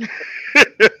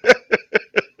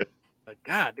 Like,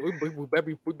 God, we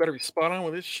better be spot on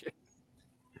with this shit.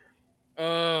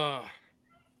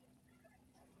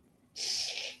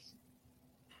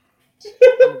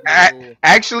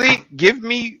 Actually, give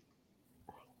me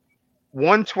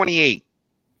 1:28.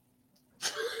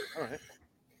 All right.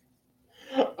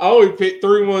 I only picked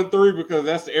 313 because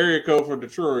that's the area code for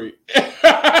Detroit.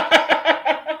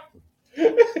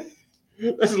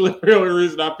 That's literally the only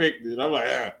reason I picked it. I'm like,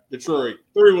 Detroit,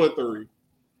 313.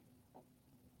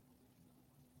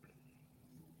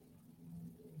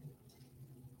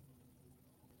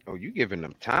 Oh, you giving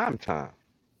them time.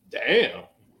 Damn.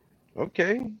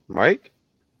 Okay, Mike.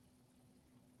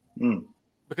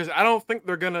 Because I don't think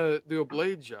they're gonna do a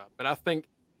blade job, but I think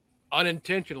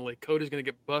unintentionally Cody's gonna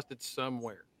get busted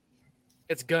somewhere.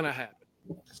 It's gonna happen.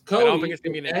 Cody, I don't think it's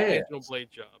gonna be an ass. intentional blade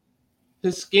job.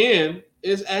 His skin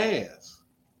is ass.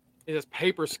 It is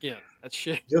paper skin. That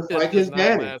shit Just like his does not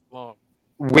daddy. last long.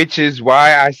 Which is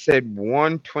why I said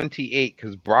 128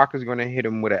 because Brock is gonna hit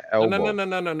him with an elbow.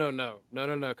 No.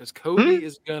 Because Cody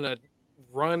is gonna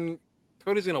run.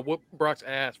 Cody's gonna whoop Brock's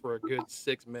ass for a good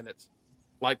 6 minutes,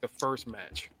 like the first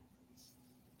match.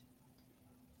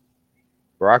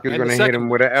 Brock is And the gonna hit second him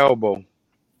with an match. elbow.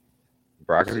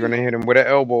 Brock is gonna hit him with an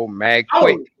elbow, mad I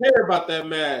quick. don't care about that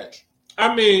match.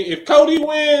 I mean, if Cody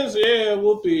wins, yeah,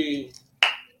 whoopee.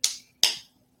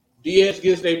 DX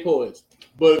gets their points.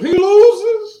 But if he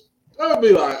loses, I'll be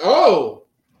like, oh,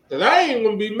 because I ain't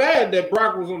gonna be mad that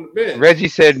Brock was on the bench. Reggie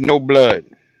said no blood.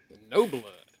 No blood.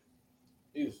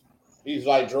 He's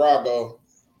like Drago.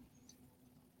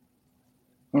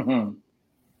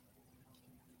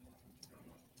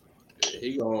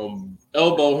 He gonna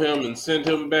elbow him and send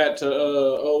him back to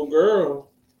old girl.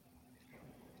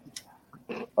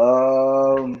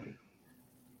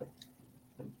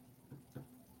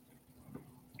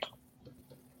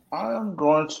 I'm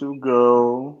going to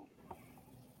go.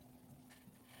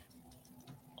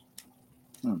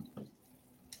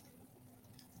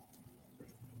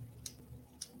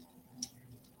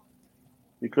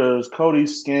 Because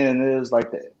Cody's skin is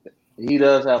like that. He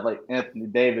does have like Anthony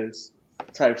Davis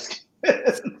type skin.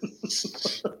 Let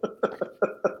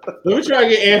me try to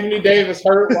get Anthony Davis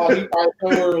hurt while he fights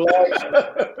somewhere relaxed.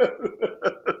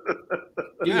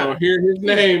 You gonna hear his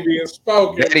name being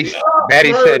spoken.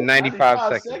 Batty said 95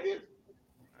 seconds. All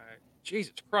right.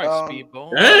 Jesus Christ,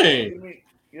 Speedball. Dang.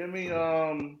 Give me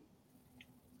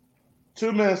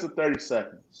 2 minutes and 30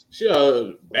 seconds.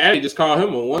 Batty just called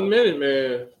him a 1 minute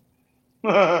man.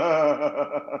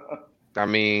 I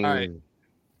mean, all right.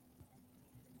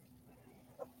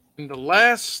 And the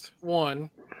last one,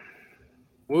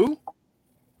 Woo?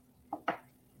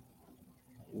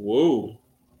 Woo.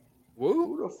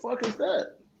 Who the fuck is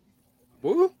that?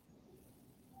 Woo?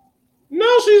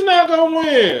 No, she's not gonna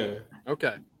win.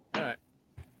 Okay. All right.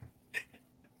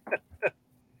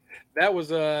 that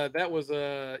was you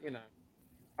know,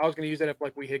 I was gonna use that if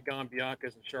like we had gone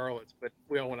Bianca's and Charlotte's, but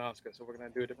we all went Asuka, so we're gonna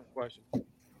do a different question.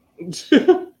 Let's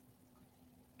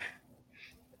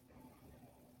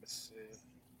see.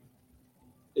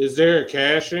 Is there a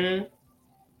cash in?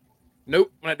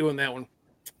 Nope, I'm not doing that one.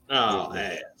 Oh,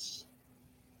 ass.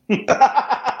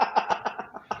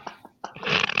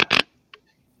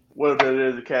 What if it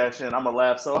is a cash in? I'm gonna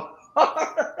laugh so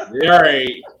hard. Yeah,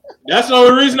 right. That's the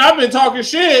only reason I've been talking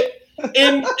shit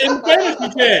in fantasy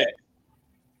chat.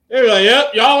 They be like,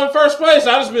 "Yep, y'all in first place."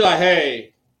 I just be like,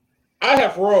 "Hey, I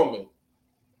have Roman.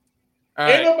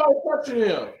 Ain't nobody touching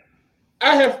him.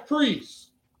 I have Priest.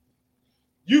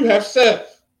 You have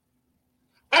Seth.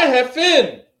 I have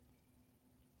Finn.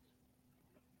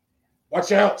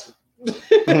 Watch out."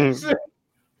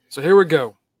 So here we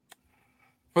go.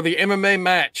 For the MMA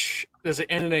match, does it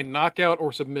end in a knockout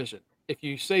or submission? If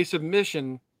you say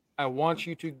submission, I want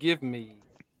you to give me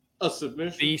a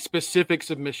submission. The specific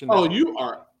submission. Oh, you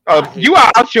are. You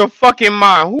are out your fucking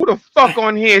mind. Who the fuck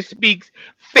on here speaks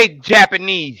fake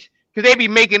Japanese? Because they be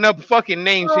making up fucking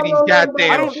names for these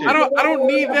goddamn shit. I don't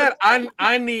need that.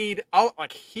 I need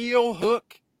like heel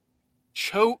hook,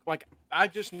 choke. Like I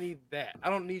just need that. I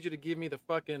don't need you to give me the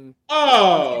fucking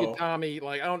Tommy.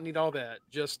 Like I don't need all that.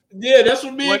 Just that's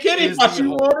what me and Kenny thought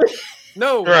you wanted.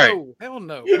 No, right. No, hell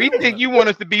no. We think you want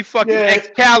us to be fucking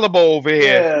Excalibur over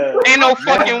here. Ain't no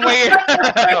fucking way.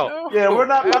 Yeah, we're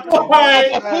not a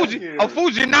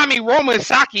Fujinami Roman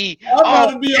Saki. I'm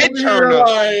gonna be over here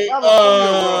like,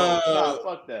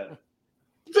 fuck that.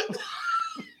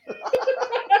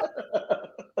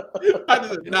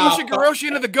 Pushing Hiroshi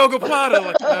into the Gogo Plata.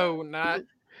 Like, no, not.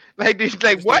 Like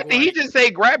what? Did he just say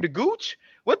grab the gooch?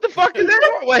 What the fuck is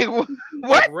that? Like, what?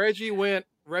 Like Reggie went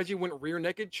rear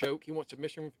naked choke. He went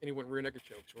submission and he went rear naked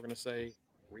choke. So we're gonna say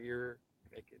rear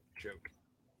naked choke.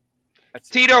 That's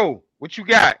Tito, what you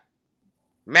got?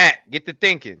 Matt, get to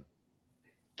thinking.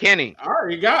 Kenny. I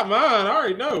already got mine. I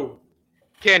already know.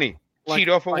 Kenny, cheat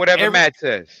off of whatever Matt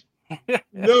says.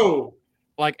 No.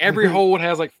 Like every hold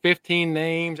has like 15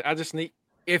 names. I just need,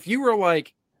 if you were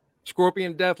like,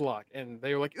 Scorpion Deathlock, and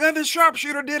they were like, the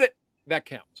sharpshooter did it. That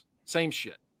counts. Same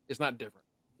shit. It's not different.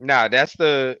 Nah, that's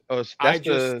the I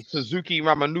Suzuki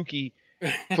Ramanuki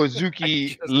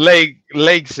Fuzuki just-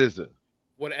 leg scissor.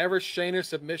 whatever Shayna's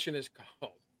submission is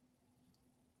called.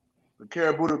 The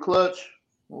Karabuta clutch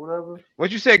or whatever.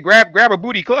 What you say? Grab a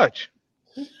booty clutch.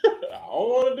 I don't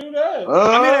want to do that.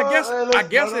 I mean, I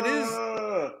guess listen, it is.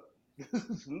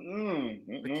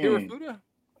 The Kirifuda?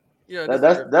 Yeah,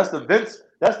 That's the Vince.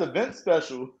 That's the Vince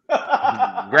special.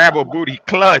 Grab a booty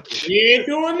clutch. We ain't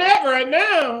doing that right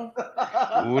now.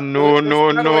 Oh, no.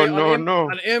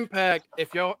 On Impact,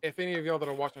 if any of y'all that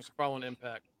are watching us are following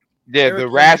Impact, Yeah, Eric the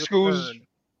Young's Rascals. returned,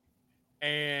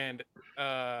 and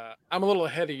I'm a little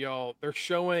ahead of y'all. They're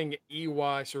showing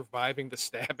EY surviving the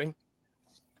stabbing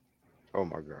Oh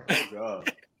my god. Oh,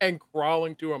 God. and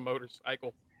crawling to a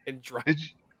motorcycle and driving.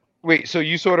 Wait, so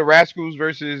you saw the Rascals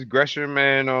versus Gresham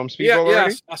and Speedball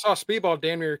already? I saw Speedball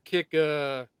damn near kick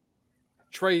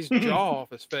Trey's jaw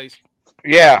off his face.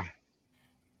 Yeah.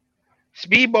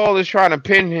 Speedball is trying to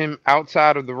pin him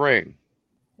outside of the ring.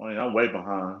 Well, I'm way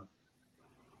behind.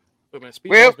 But man, Speedball's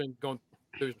Well- been going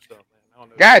through some stuff, man. I don't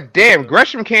know. God damn,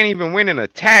 Gresham can't even win in a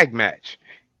tag match.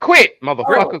 Quit,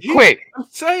 motherfucker, Bro, quit. I'm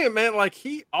saying, man, like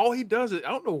all he does is I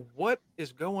don't know what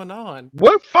is going on.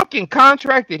 What fucking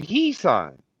contract did he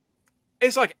sign?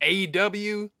 It's like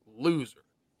AEW loser,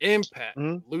 Impact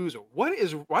Mhm. loser. Why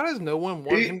does no one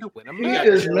want him to win a He match?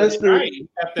 is Mr. Right.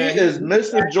 He is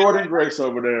Mr. Jordan Grace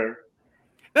over there.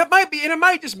 That might be, and it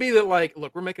might just be that, like,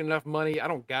 look, we're making enough money. I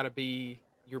don't gotta be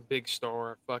your big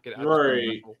star. Fuck it. I just wanna Right.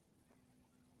 wrestle.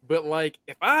 But like,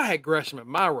 if I had Gresham in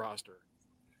my roster,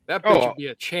 that bitch Oh. would be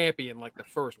a champion like the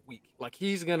first week. Like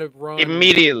he's gonna run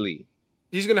Immediately.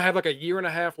 He's gonna have like a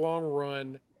 1.5 year long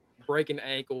run, breaking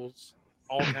ankles,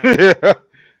 all kinds.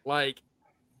 Like,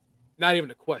 not even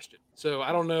a question. So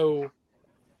I don't know.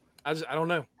 I don't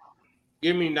know.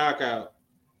 Give me knockout.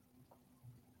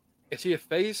 Is he a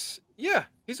face? Yeah,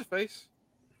 he's a face.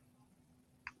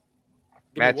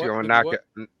 Give me Match what? going Give me what?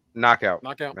 knockout.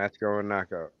 Knockout. Match going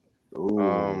knockout.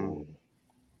 Ooh.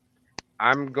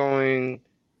 I'm going.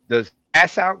 Does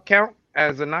ass out count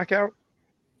as a knockout?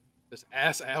 Does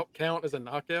ass out count as a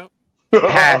knockout?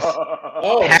 Pass.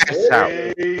 Oh, Pass out.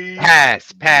 Hey,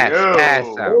 Pass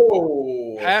Yo. out.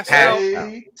 Oh. Pass Pass out.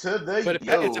 hey to the But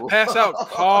yo. it's a pass out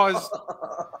caused.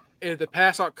 Is the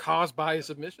pass out caused by a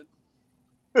submission?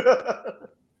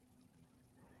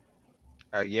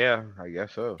 Yeah, I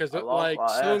guess so. Because I lost like my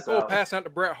Stone ass Cold out. passed out to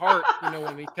Bret Hart,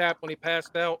 when he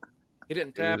passed out, he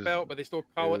didn't tap was- out, but they still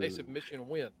call it a was- submission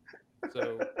win.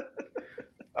 So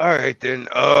All right then.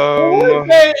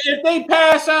 If they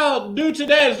pass out due to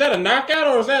that, is that a knockout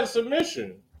or is that a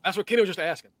submission? that's what Kenny was just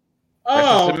asking. That's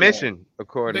Oh, a submission,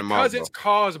 according Because to it's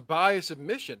Marvel. caused by a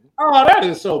submission, Oh, that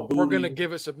is so booty. we're gonna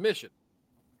give it submission.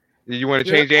 Did you want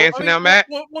to change your answer now, Matt?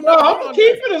 No, I'm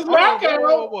keeping his knockout.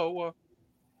 Whoa.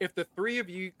 If the three of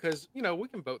you, because we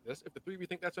can vote this. If the three of you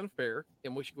think that's unfair,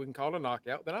 and we can call it a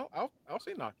knockout, then I'll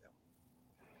say knockout.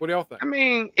 What do y'all think? I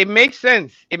mean, it makes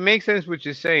sense. It makes sense what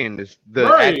you're saying. The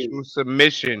Right. actual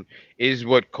submission is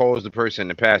what caused the person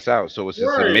to pass out. So it's a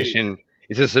Right. submission.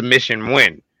 It's a submission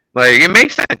win. Like, it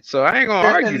makes sense. So I ain't gonna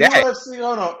argue And that. UFC,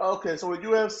 hold on. Okay, so with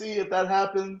UFC, if that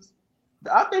happens,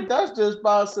 I think that's just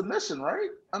by submission, right?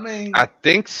 I mean, I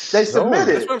think They so.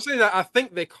 submitted. That's what I'm saying. I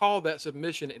think they call that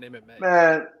submission in MMA.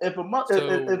 man, if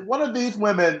one of these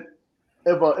women,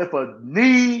 if a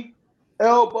knee,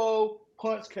 elbow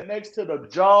punch connects to the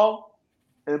jaw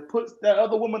and puts that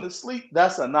other woman to sleep,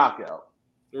 that's a knockout.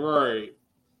 Right.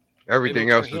 Everything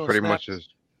Maybe else he'll is pretty snap. much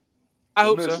just. I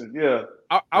hope so. Submission, yeah.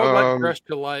 I would like Um, Gresh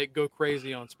to like go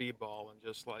crazy on Speedball and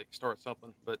just like start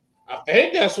something. But I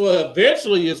think that's what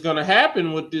eventually is going to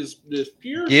happen with this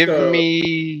pure Give stuff.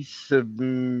 me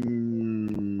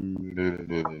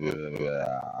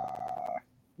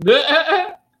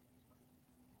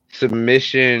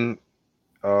submission.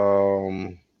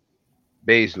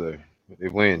 Baszler.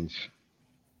 It wins.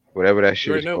 Whatever that you shit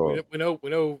already is know. called. We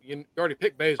know. You already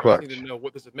picked Baszler. I Clutch. just need to know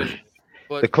what the submission is.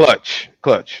 But The clutch.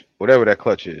 Whatever that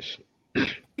clutch is. I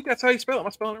think that's how you spell it. Am I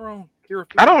spelling it wrong? Kira,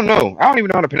 I don't know. I don't even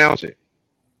know how to pronounce it.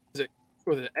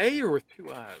 Was it A or with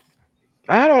two eyes?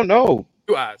 I don't know.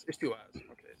 Two eyes. It's two eyes.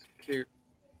 Okay. It's Kira.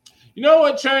 You know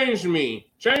what changed me?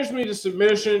 Changed me to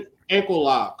submission ankle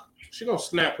lock. She gonna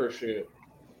snap her shit.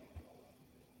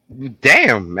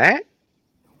 Damn, Matt.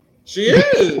 She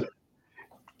is.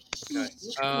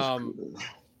 Okay.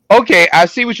 Okay, I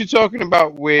see what you're talking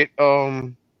about with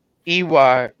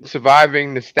EY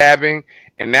surviving the stabbing,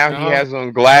 and now he has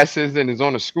on glasses and is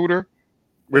on a scooter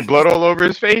with blood all over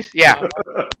his face. Yeah,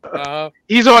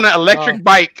 he's on an electric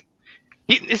bike.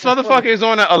 This motherfucker is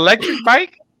on an electric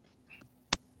bike.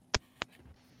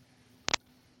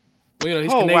 Well,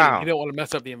 he's Oh, Canadian. wow. He don't want to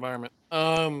mess up the environment.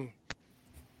 I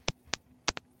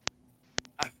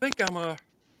think I'm a.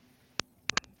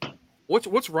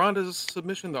 What's Ronda's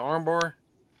submission? The armbar.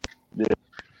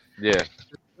 Yeah.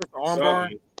 The armbar.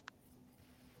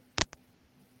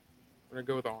 We're gonna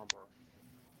go with the armbar.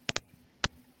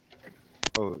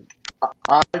 Oh,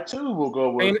 I too will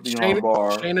go with the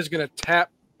armbar. Shayna's gonna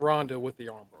tap Ronda with the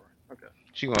armbar. Okay.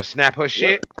 she gonna snap her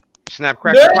shit. Snap,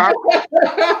 crack, and pop.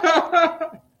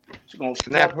 She's gonna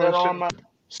Snap snap her that on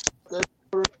shit.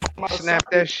 my Snap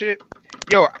that shit.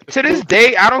 Yo, to this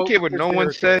day, I don't care what no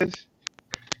one says.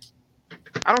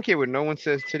 I don't care what no one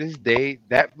says to this day.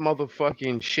 That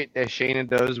motherfucking shit that Shayna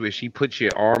does, where she puts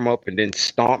your arm up and then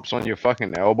stomps on your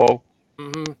fucking elbow.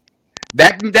 Mm-hmm.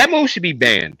 That move should be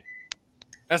banned.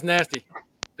 That's nasty.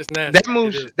 It's nasty.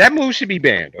 That move should be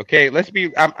banned. Okay, let's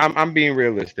be. I'm being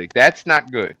realistic. That's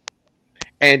not good.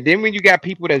 And then when you got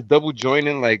people that's double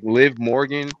joining, like Liv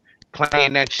Morgan,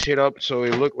 playing that shit up so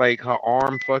it looked like her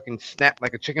arm fucking snapped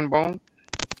like a chicken bone.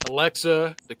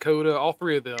 Alexa, Dakota, all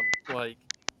three of them like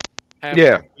have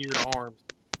weird arms.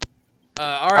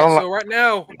 All right, so right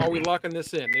now, are we locking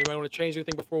this in? Anybody want to change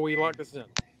anything before we lock this in?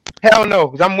 Hell no,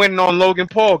 because I'm winning on Logan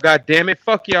Paul. God damn it,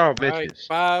 fuck y'all, bitches.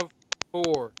 All right, 5,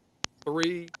 4,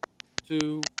 3,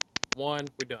 2, 1.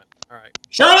 We're done. All right.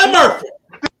 Charlie Murphy.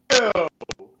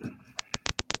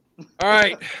 All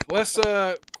right, let's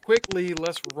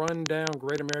run down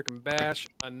Great American Bash.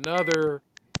 Another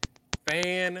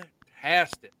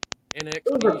fantastic NXT.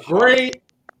 It was a great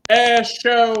ass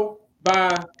show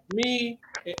by me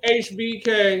and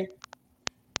HBK.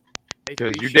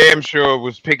 Because you damn sure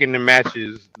was picking the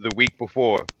matches the week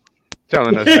before,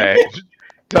 telling us that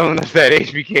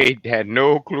HBK had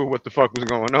no clue what the fuck was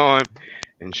going on,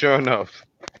 and sure enough,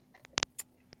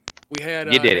 we had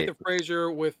Nathan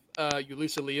Frazier with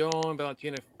Yulisa Leon,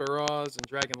 Valentina Feroz, and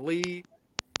Dragon Lee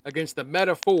against the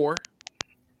Metaphor.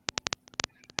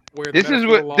 This is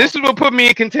what put me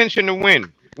in contention to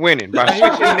winning by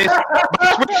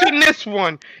switching this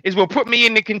one is what put me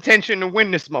in the contention to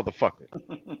win this motherfucker.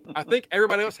 I think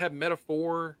everybody else had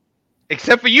Metaphor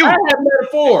except for you. I had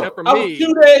Metaphor. Except for I me. was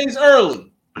 2 days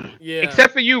early. Yeah.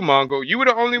 Except for you, Mongo. You were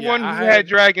the only one who had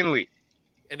Dragon Lee.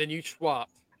 And then you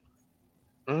swapped.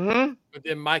 Mm-hmm. But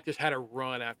then Mike just had a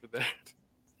run after that.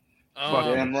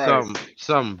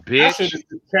 Some bitch. I should have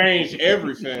changed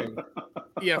everything.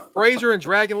 Yeah, Frazier and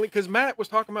Dragon Lee, because Matt was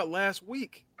talking about last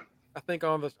week, I think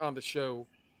on the show,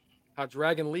 how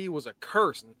Dragon Lee was a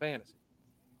curse in fantasy.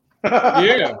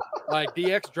 Yeah, like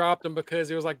DX dropped him because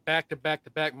it was like back to back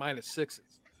 -6s.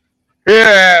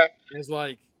 Yeah, it's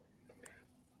like,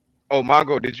 oh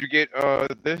Mongo, did you get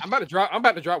this? I'm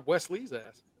about to drop Wesley's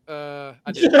ass. I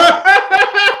did.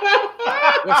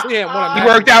 Wesley had one.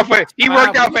 He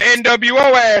worked out for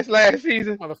NWO ass last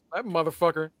season. That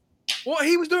motherfucker. Well,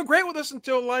 he was doing great with us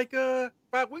until like 5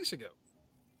 weeks ago.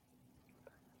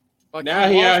 Like, now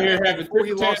he out here having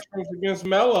tantrums against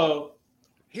Mello.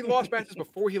 He lost matches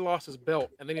before he lost his belt,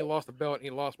 and then he lost the belt and he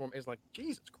lost more. It's like,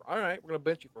 Jesus Christ. All right, we're gonna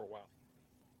bench you for a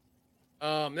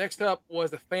while. Next up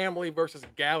was the Family versus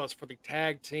Gallus for the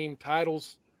tag team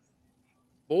titles.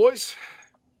 Boys,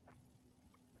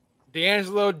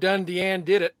 D'Angelo Deanne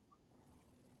did it.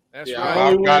 That's right.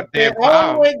 I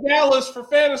only went Gallus for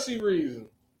fantasy reasons.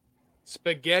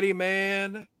 Spaghetti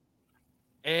Man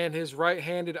and his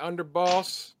right-handed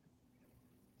underboss.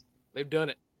 They've done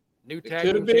it. New tag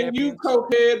team Could have been you,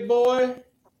 cokehead boy.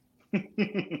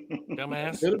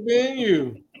 Dumbass. Could have been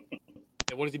you.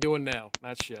 And what is he doing now?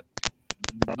 Not shit.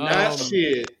 Not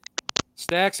shit.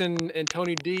 Stacks and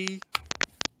Tony D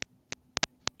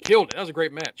killed it. That was a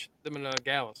great match. Them and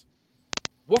Gallus.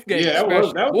 Wolfgang. Yeah,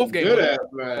 that was a good ass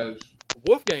match.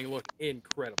 Wolfgang looked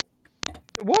incredible.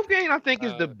 Wolfgang, I think,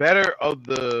 is the better of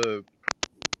the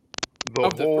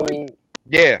whole. Three.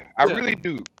 Yeah, I really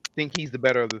do think he's the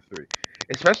better of the three.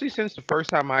 Especially since the first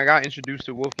time I got introduced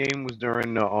to Wolfgang was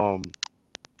during the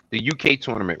UK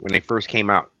tournament when they first came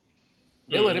out.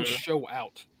 They let him show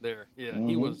out there. Yeah,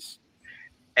 he was.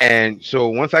 And so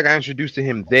once I got introduced to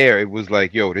him there, it was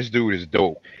like, yo, this dude is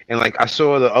dope. And like I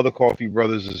saw the other Coffee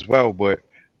brothers as well, but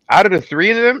out of the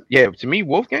three of them, yeah, to me,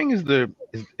 Wolfgang is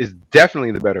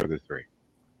definitely the better of the three.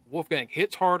 Wolfgang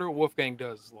hits harder. Wolfgang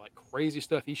does like crazy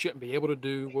stuff he shouldn't be able to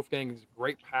do. Wolfgang is a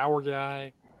great power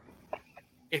guy.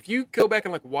 If you go back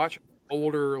and like watch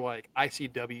older like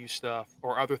ICW stuff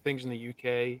or other things in the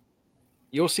UK,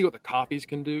 you'll see what the Coffees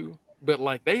can do. But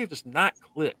like they have just not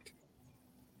clicked,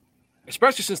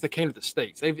 especially since they came to the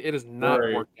States. It has not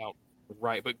worked out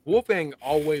right. But Wolfgang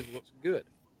always looks good.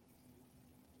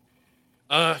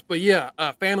 But yeah,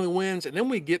 family wins, and then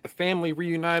we get the family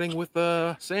reuniting with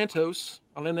Santos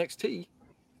on NXT,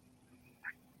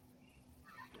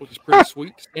 which is pretty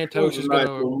sweet. That Santos was a is nice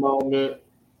gonna. little moment.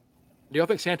 Do y'all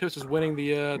think Santos is winning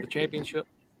the championship?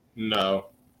 No.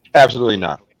 Absolutely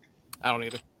not. I don't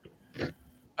either.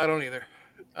 I don't either.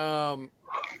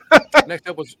 Next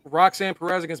up was Roxanne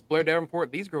Perez against Blair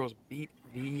Davenport. These girls beat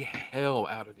the hell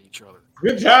out of each other.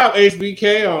 Good job,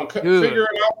 HBK, on Good figuring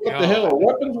out what the God. hell a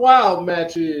Weapons Wild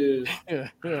match is.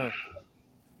 Yeah.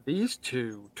 These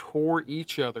two tore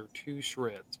each other to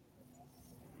shreds.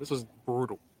 This was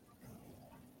brutal.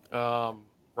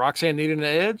 Roxanne needed an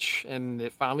edge, and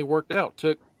it finally worked out.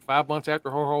 Took 5 months after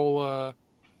her whole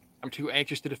 "I'm too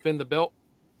anxious to defend the belt"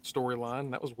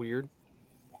 storyline. That was weird,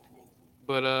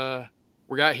 but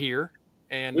we got here,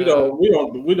 and We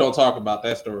don't talk about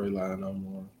that storyline no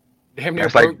more. damn near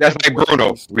That's like broke Bruno.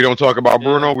 Davenport's We don't talk about Yeah.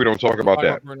 Bruno. We don't talk about Talk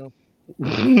that. about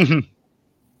Bruno.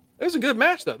 It was a good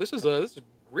match, though. This is a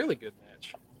really good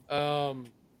match.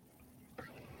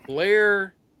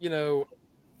 Blair, I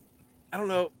don't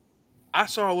know. I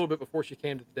saw her a little bit before she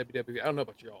came to the WWE. I don't know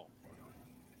about y'all.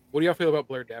 What do y'all feel about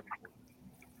Blair Davenport?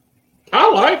 I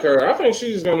like her. I think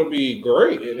she's going to be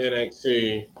great in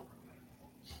NXT.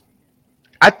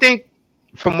 I think,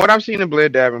 from what I've seen of Blair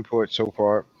Davenport so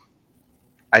far,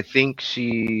 I think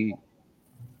she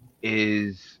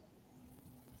is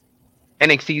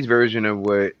NXT's version of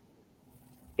what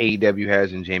AEW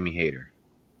has in Jamie Hayter.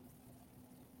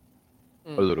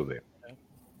 A little bit. Okay.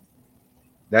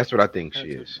 That's what I think she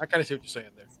is. I kind of see what you're saying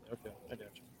there. Okay, I got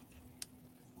you.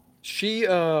 She,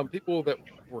 people that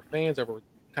were fans of her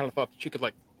kind of thought that she could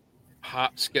like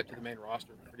hop skip to the main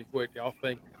roster pretty quick. Y'all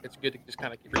think it's good to just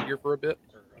kind of keep her here for a bit?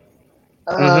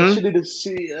 Or, She needed to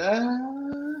see.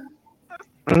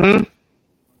 Okay.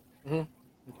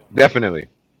 Definitely.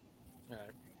 All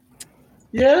right.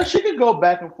 Yeah, she could go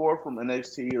back and forth from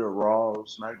NXT to Raw or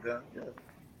SmackDown. Yeah.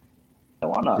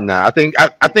 Why not? Nah,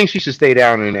 I think she should stay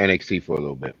down in NXT for a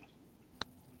little bit.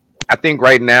 I think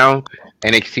right now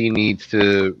NXT needs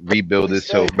to rebuild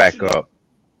itself back up.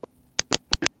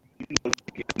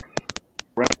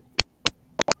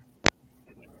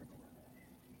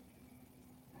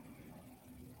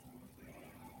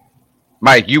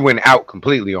 Mike, you went out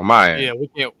completely on my end.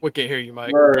 Yeah, we can't hear you,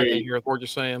 Mike. Right. I can't hear what you're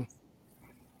saying.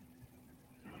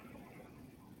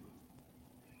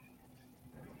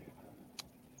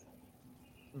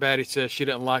 Batty says she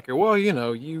didn't like her. Well,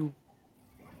 you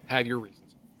have your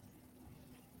reasons.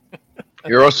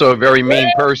 You're also a very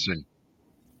mean person.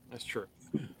 That's true.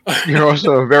 You're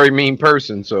also a very mean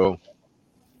person, so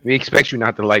we expect you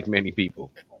not to like many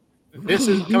people. This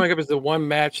is coming up as the one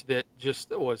match that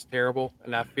just was terrible,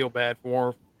 and I feel bad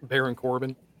for Baron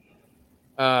Corbin.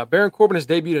 Baron Corbin has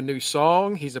debuted a new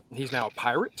song. He's now a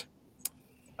pirate.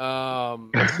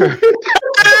 And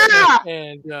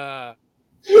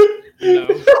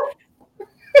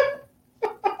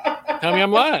tell me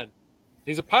I'm lying.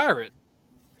 He's a pirate.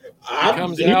 He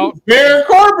comes out. Baron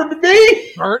Corbin to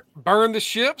me. Burn the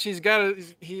ships. He's got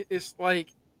it's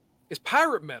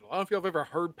pirate metal. I don't know if y'all have ever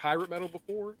heard pirate metal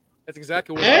before. That's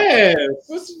exactly what. Yes,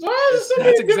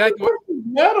 that's exactly what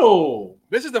metal.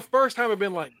 This is the first time I've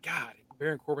been like, God,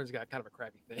 Baron Corbin's got kind of a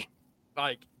crappy thing.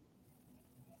 Like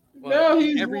No,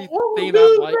 he's everything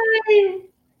I've liked.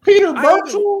 Peter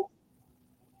Burchell.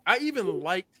 I even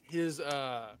liked his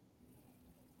like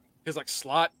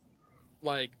slot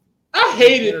like. I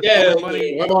hated that.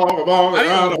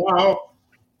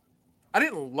 I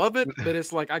didn't love it, but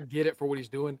it's like I get it for what he's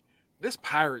doing. This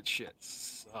pirate shit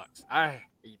sucks. I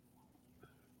hate it.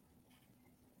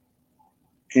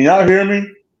 Can y'all hear me?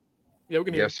 Yeah, we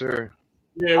can hear. Yes, sir.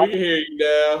 Yeah, we can hear you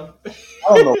now.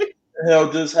 I don't know what the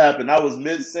hell just happened. I was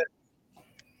mid-sentence.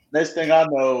 Next thing I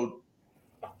know,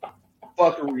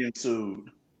 fuckery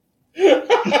ensued.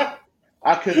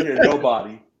 I couldn't hear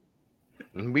nobody.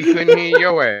 We couldn't hear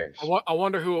your ass. I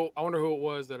wonder who it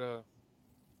was that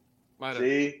might have.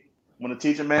 See, when a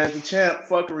teacher man's the champ,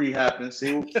 fuckery happens.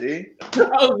 See. I was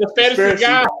the fantasy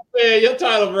guy. Man, your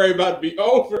title very about to be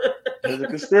over. There's a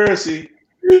conspiracy.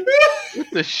 What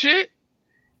the shit?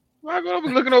 Why go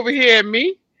looking over here at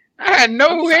me? I had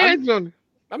no hands on.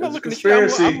 I'm not There's a looking at you.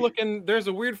 conspiracy. I'm looking. There's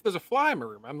a fly in my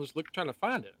room. I'm just trying to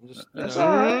find it. I'm just. That's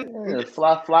all right. Yeah,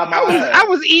 fly my ass.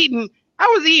 I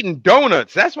was eating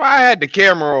donuts. That's why I had the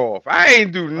camera off. I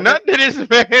ain't do nothing to this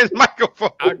man's microphone.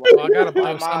 I gotta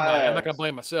blame somebody. I'm not gonna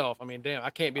blame myself. I mean, damn,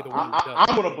 I can't be the one.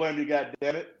 I'm gonna blame you,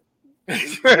 goddammit.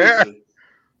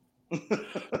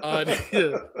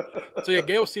 So yeah,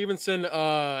 Gail Stevenson,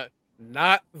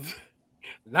 not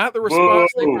the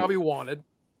response they probably wanted.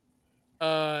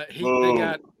 They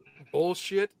got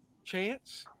bullshit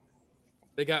chance.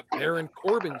 They got Baron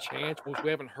Corbin chants, which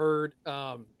we haven't heard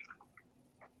ever.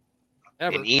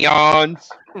 In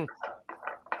eons.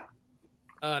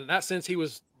 Not since he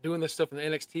was doing this stuff in the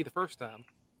NXT the first time.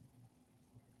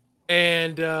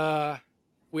 And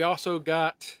we also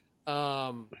got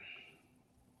what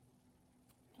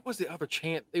was the other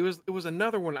chant? It was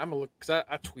another one. I'm gonna look because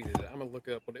I tweeted it. I'm gonna look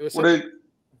up, but it was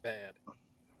bad.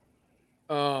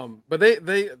 But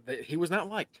they he was not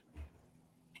liked.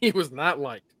 He was not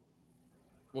liked.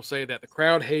 We'll say that the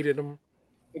crowd hated him.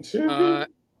 I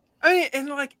mean, and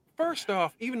like first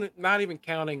off, even not even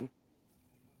counting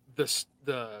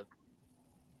the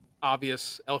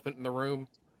obvious elephant in the room.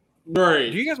 Right.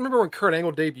 Do you guys remember when Kurt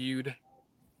Angle debuted?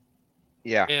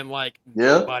 Yeah. And like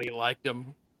nobody liked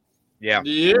him. Yeah.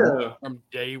 Yeah. From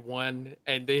day one,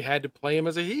 and they had to play him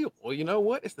as a heel. Well, you know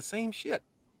what? It's the same shit.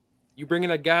 You bring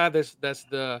in a guy that's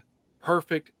the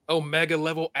perfect Omega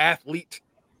level athlete,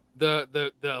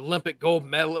 the Olympic gold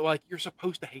medal. Like you're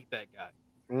supposed to hate that guy.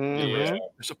 Mm-hmm.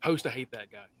 You're supposed to hate that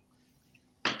guy.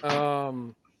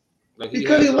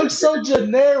 Because he looks so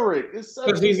generic. It's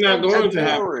so he's not going to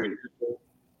have.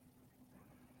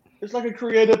 It's like a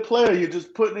creative player. You're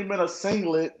just putting him in a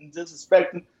singlet and just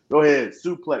expecting, go ahead,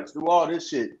 suplex, do all this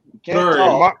shit. You can't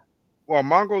talk. Well,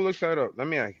 Mongo looks that up. Let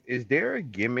me ask, is there a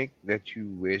gimmick that you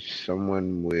wish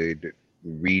someone would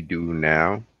redo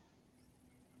now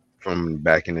from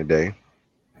back in the day?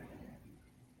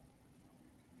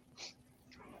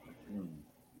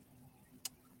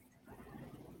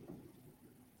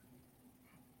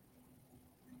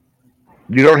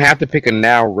 You don't have to pick a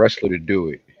now wrestler to do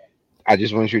it. I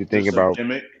just want you to think about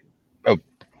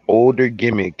older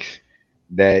gimmicks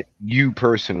that you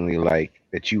personally like,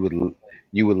 that you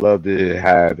would love to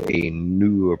have a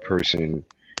newer person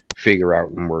figure out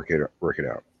and work it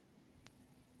out.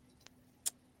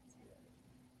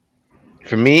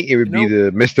 For me, it would be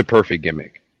the Mr. Perfect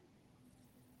gimmick.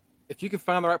 If you can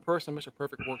find the right person, Mr.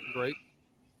 Perfect works great.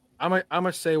 I'm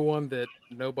gonna say one that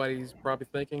nobody's probably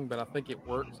thinking, but I think it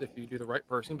works if you do the right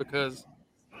person, because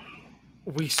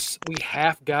we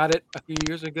half got it a few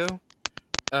years ago.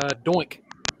 Doink.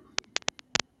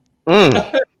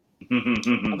 I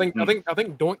think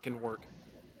Doink can work.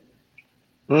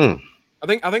 I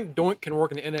think Doink can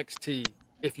work in NXT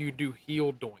if you do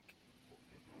heel Doink.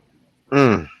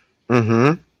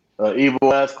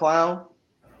 Evil ass clown.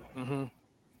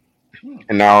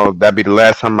 And now that'd be the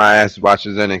last time my ass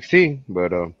watches NXT, but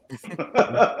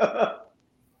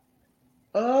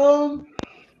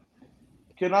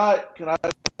can I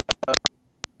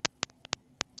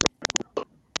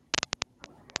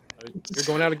You're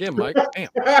going out again, Mike. Damn.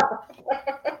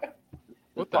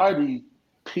 What the party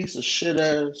piece of shit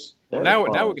ass? Now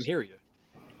we can hear you.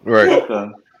 Right.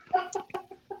 Okay.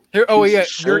 Here, oh yeah,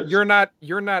 you're not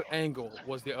Angle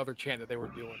was the other chant that they were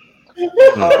doing.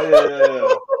 Oh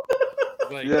yeah.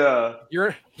 Like, Yeah.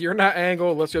 You're not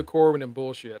Angle. Let's go Corbin and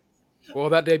bullshit. Well,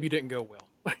 that debut didn't go well.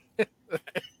 It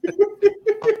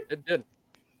didn't.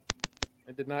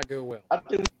 It did not go well. I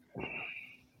think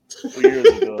 2 years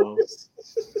ago.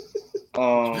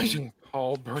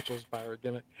 Paul Burchill's fire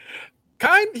gimmick.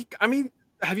 I mean,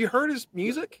 have you heard his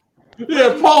music?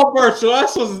 Yeah, Paul Burchill.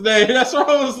 That's his name. That's what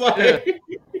I was like. Yeah.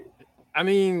 I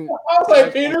mean, I was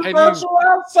like Peter Burchill.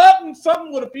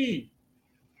 Something with a P.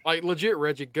 Like legit,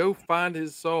 Reggie, go find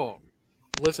his song,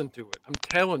 listen to it. I'm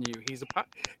telling you, he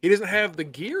doesn't have the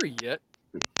gear yet.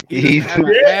 He doesn't have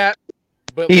the hat,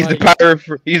 but he's the pirate.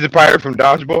 He's the pirate from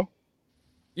Dodgeball.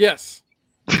 Yes.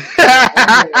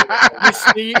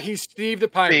 he's Steve the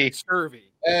Pirate.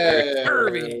 Scurvy.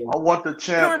 Scurvy. I want the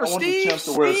champ. To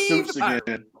wear suits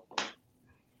again.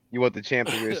 You want the champ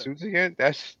to wear suits again?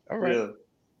 That's all right. Yeah.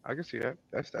 I can see that.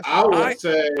 That's. I would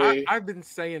say I've been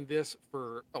saying this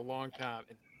for a long time.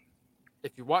 And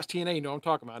if you watch TNA, you know what I'm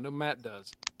talking about. I know Matt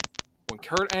does. When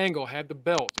Kurt Angle had the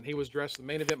belt and he was dressed the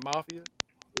main event Mafia,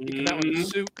 he came out with a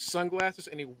suit, sunglasses,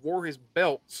 and he wore his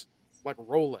belts like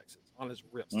Rolexes on his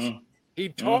wrists. He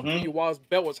talked to you while his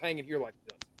belt was hanging here like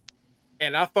this.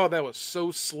 And I thought that was so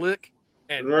slick,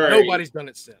 and nobody's done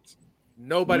it since.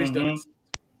 Nobody's done it since.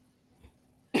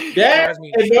 That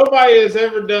and nobody has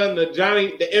ever done the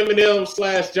Eminem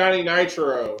 / Johnny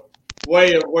Nitro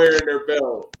way of wearing their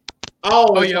belt.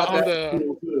 That's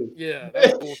cool too. Yeah,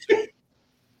 that's cool too.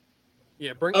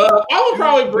 Yeah, I would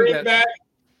probably bring back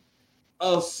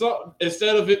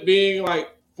instead of it being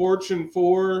like Fortune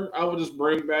 4, I would just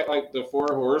bring back like the 4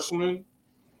 Horsemen.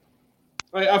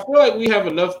 Like I feel like we have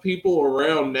enough people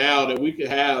around now that we could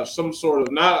have some sort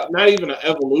of not even an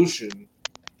evolution.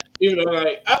 Even though,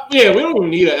 we don't even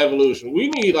need an evolution. We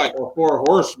need like a 4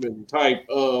 Horsemen type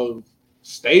of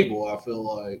stable. I feel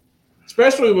like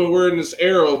especially when we're in this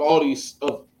era of all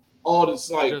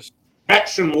this like Just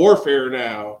action warfare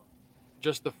now.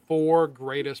 just the 4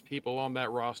 greatest people on that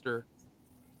roster.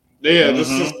 Yeah, this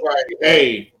is like,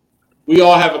 hey, we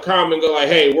all have a common goal. Like,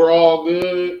 hey, we're all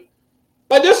good.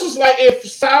 Like, this was like if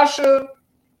Sasha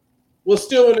was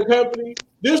still in the company,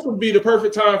 this would be the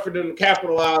perfect time for them to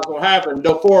capitalize on having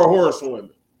the 4 horsewomen.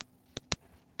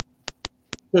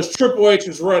 Because Triple H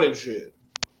is running shit.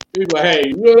 He's like, hey,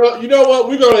 you know what?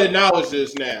 We're going to acknowledge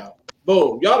this now.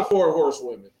 Boom. Y'all the 4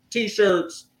 horsewomen.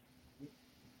 T-shirts,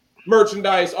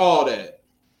 merchandise, all that.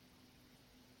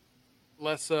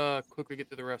 Let's quickly get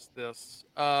to the rest of this.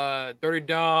 Dirty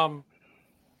Dom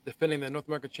defending the North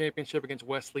American Championship against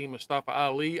Wesley Mustafa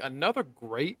Ali. Another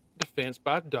great defense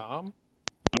by Dom.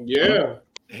 Yeah.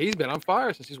 He's been on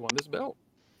fire since he's won this belt.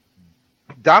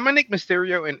 Dominic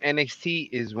Mysterio in NXT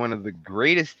is one of the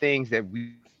greatest things that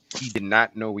we did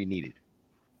not know we needed.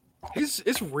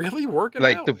 It's really working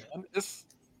Like out. the- Man. It's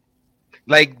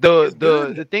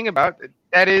The thing about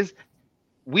that is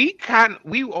we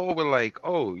all were like,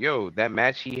 oh, yo, that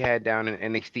match he had down in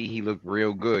NXT, he looked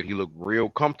real good. He looked real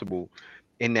comfortable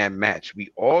in that match. We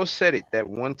all said it that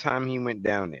one time he went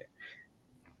down there.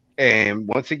 And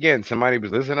once again, somebody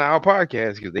was listening to our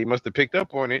podcast because they must have picked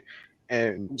up on it.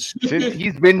 And since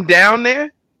he's been down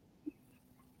there,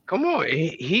 come on,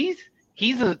 he's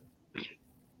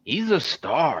a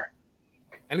star.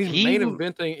 and he's He- main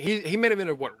eventing. He main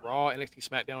evented what, Raw, NXT,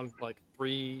 SmackDown, like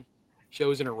 3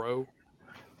 shows in a row.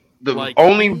 The Like,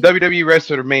 only he- WWE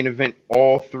wrestler to main event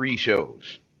all 3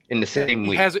 shows in the same He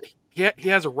week. he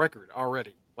has a record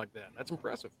already like that. That's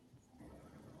impressive.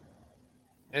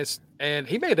 And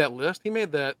he made that list. He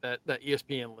made that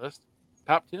ESPN list,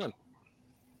 top 10.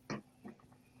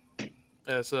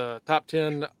 As top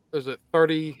 10, was it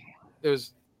 30? It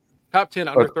was top 10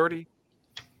 under 30.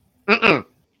 Mm-mm.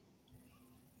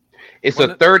 It's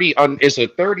Wasn't a it? 30 on. It's a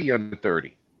 30 under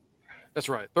 30. That's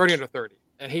right, 30 under 30.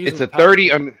 And he's It's in a the top 30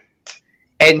 10. under.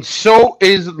 And so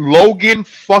is Logan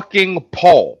fucking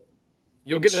Paul.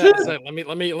 You'll get to that in a second.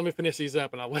 Let me finish these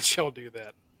up, and I'll let y'all do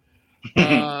that.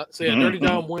 So yeah, Dirty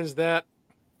Dom wins that.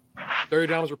 Dirty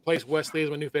Dom's replaced Wesley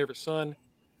as my new favorite son.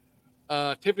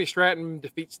 Tiffany Stratton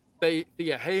defeats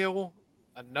Thea Hale.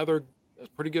 Another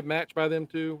pretty good match by them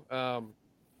too.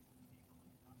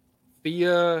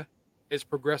 Thea is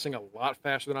progressing a lot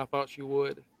faster than I thought she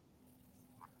would.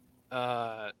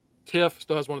 Tiff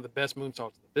still has one of the best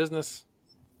moonsaults in the business.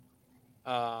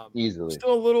 Easily.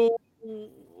 Still a little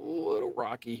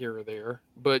rocky here or there,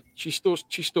 but she's still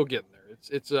getting there.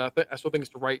 I still think it's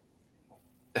the right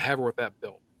to have her with that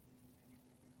belt.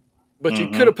 But you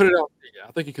could have put it on Thea.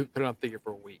 I think you could put it on Thea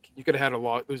for a week. You could have had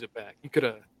her lose it back. You could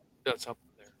have done something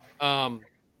there.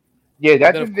 Yeah,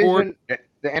 that then, of division,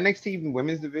 the NXT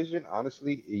women's division,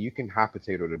 honestly, you can hot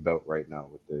potato the belt right now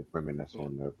with the women that's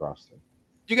on the roster.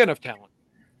 You got enough talent.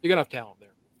 There.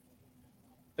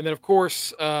 And then, of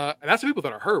course, and that's the people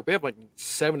that are hurt. We have like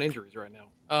 7 injuries right now.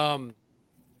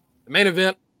 The main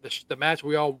event, the match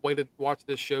we all waited to watch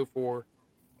this show for,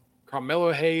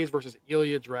 Carmelo Hayes versus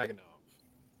Ilya Dragunov.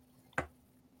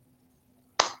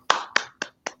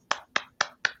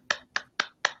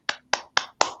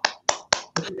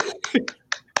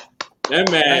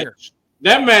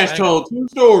 That match told 2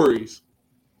 stories.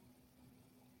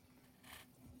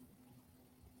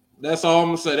 That's all I'm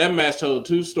gonna say. That match told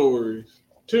 2 stories.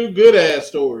 2 good ass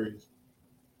stories.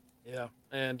 Yeah,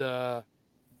 and if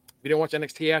you didn't watch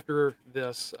NXT after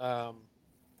this,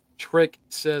 Trick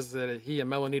says that he and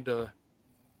Melo need to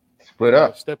Split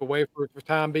up. step away for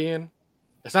time being.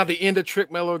 It's not the end of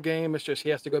Trick Melo game. It's just he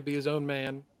has to go be his own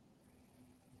man.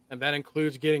 And that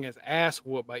includes getting his ass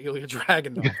whooped by Ilya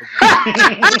Dragunov.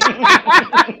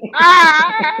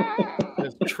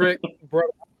 Trick, bro,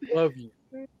 I love you.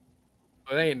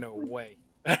 But ain't no way.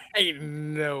 Ain't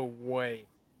no way.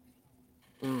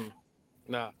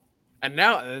 Nah. And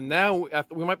now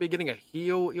we might be getting a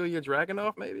heel Ilya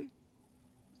Dragunov, maybe?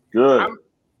 Good.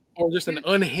 Or just an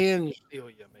unhinged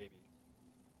Ilya, maybe.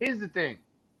 Here's the thing.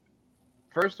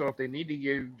 First off, they need to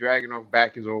give Dragunov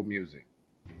back his old music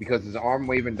because his arm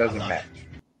waving doesn't match.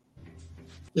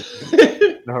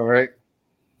 All right?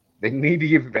 They need to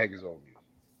give him back his old music.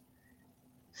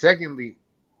 Secondly,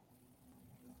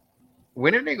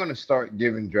 when are they going to start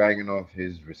giving Dragunov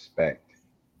his respect?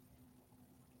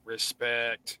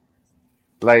 Respect.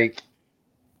 Like,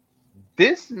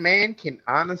 this man can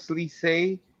honestly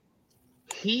say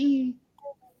he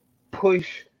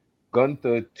pushed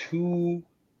Gunther to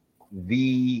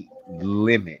the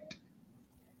limit.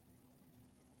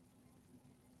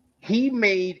 He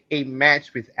made a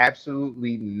match with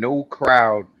absolutely no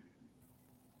crowd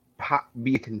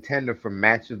be a contender for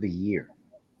match of the year.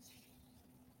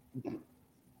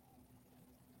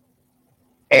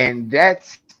 And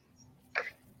that's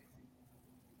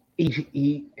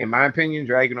in my opinion,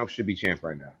 Dragunov should be champ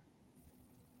right now.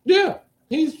 Yeah,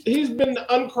 he's been the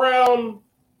uncrowned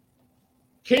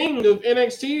king of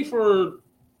NXT for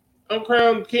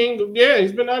uncrowned king. Yeah,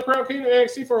 he's been the uncrowned king of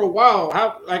NXT for a while.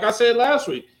 Like I said last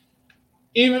week,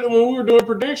 even when we were doing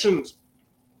predictions,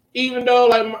 even though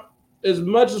as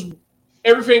much as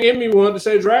everything in me wanted to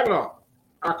say Dragunov,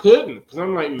 I couldn't because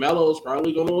I'm like Melo's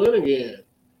probably gonna win again,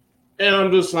 and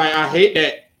I'm just like I hate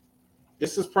that.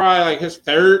 This is probably like his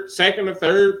second or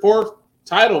third, fourth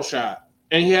title shot,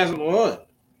 and he hasn't won.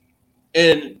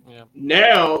 And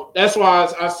now that's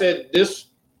why I said this,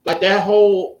 like that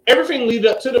whole everything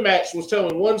leading up to the match was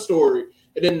telling one story,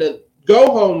 and then the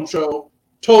go home show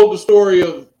told the story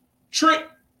of Trick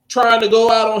trying to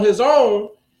go out on his own,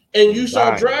 and you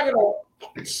saw Dragunov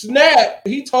snap.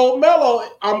 He told Melo,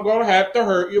 "I'm gonna have to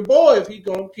hurt your boy if he's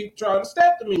gonna keep trying to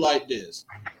step to me like this,"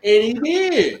 and he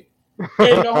did.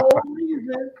 And the whole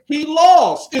reason he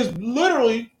lost is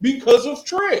literally because of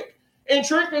Trick. And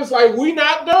Trick is like, "We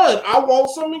not done. I want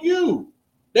some of you."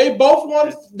 They both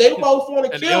want. They both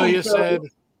want to kill each other.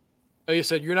 Ilya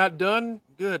said, "You're not done.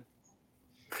 Good,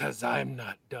 because I'm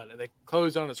not done." And they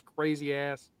closed on his crazy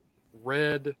ass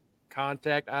red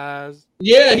contact eyes.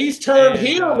 Yeah, he's turned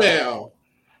heel now.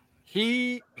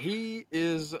 He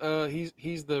is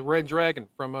he's the Red Dragon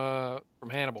from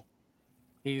Hannibal.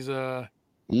 He's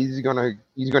gonna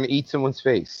eat someone's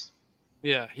face.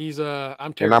 Yeah, he's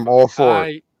I'm terrified. And I'm all for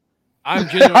it. I'm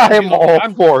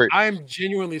genuinely for it. I'm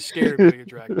genuinely scared of Ilya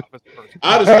Dragunov as a person.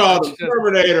 I just called him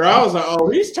Terminator. I was like, "Oh,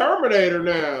 he's Terminator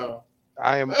now."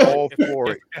 I am all for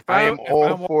it. I am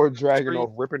all for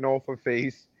Dragunov ripping off her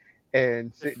face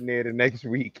and sitting there the next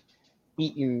week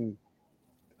eating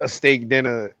a steak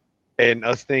dinner and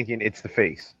us thinking it's the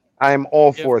face. I am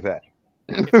all for that.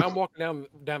 If I'm walking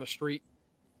down the street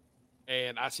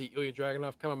and I see Ilya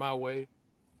Dragunov coming my way,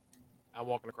 I'm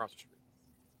walking across the street.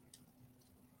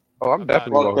 Oh, I'm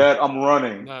definitely walking. That I'm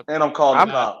running and I'm calling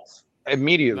the cops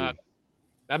immediately.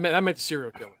 I meant the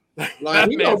serial killer. Like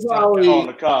he gonna probably calling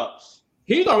the cops.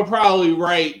 He gonna probably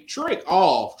write Trick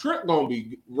off. Trick gonna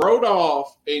be wrote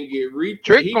off and get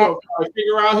He gonna probably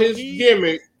figure out his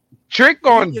gimmick. Trick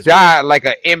gonna die like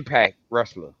an Impact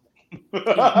wrestler.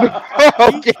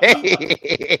 Okay.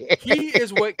 He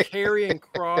is what Karrion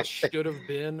Kross should have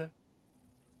been.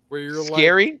 Where you're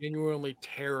scary, like genuinely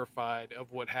terrified of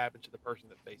what happened to the person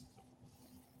that faces him.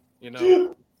 You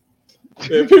know,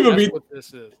 yeah, people what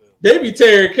this is. They be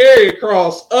tearing Karrion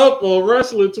Kross up on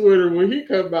wrestling Twitter when he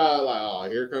come by. Like, oh,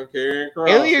 here come Karrion Kross.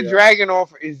 Ilya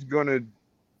Dragunov is gonna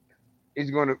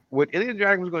what Ilya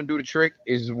Dragunov is gonna do to Trick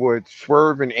is what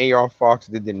Swerve and AR Fox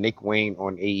did to Nick Wayne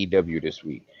on AEW this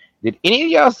week. Did any of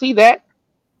y'all see that?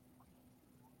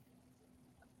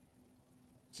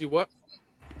 See what?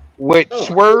 What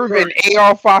Swerve and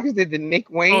AR Fox did to Nick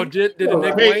Wayne? Oh, did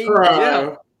Nick Wayne?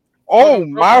 Yeah. Oh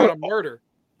my! Murder.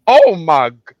 Oh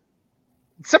my!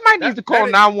 Somebody needs to call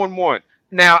 911.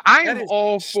 Now I am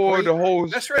all for crazy. the whole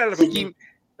That's right out of a movie.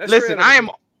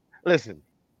 Listen,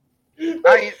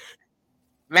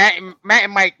 Matt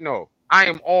and Mike know I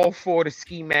am all for the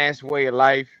ski mask way of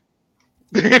life.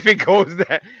 If it goes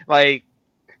that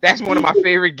that's one of my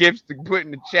favorite gifts to put in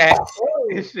the chat.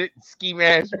 This shit, ski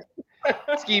mask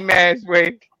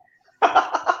way.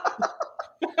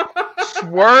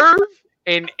 Swerve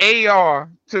and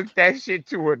AR took that shit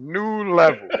to a new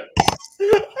level.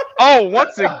 Oh,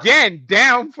 once again,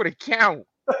 down for the count.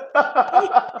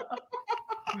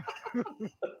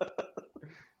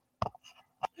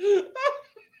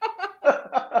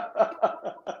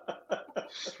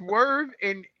 Swerve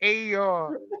and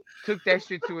AR took that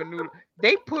shit to a new.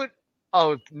 They put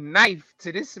a knife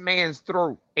to this man's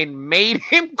throat and made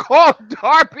him call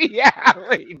Darby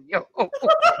Allin. Yo.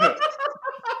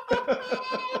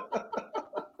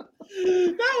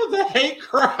 That was a hate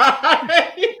crime.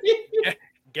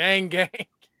 Gang.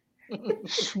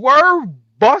 Swerve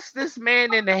bust this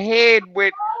man in the head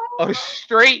with a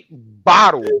straight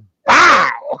bottle. Wow!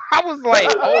 I was like,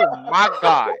 oh my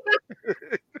God.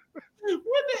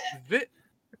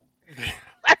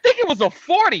 I think it was a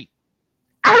 40.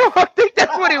 I don't think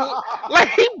that's what it was. Like,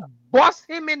 he bust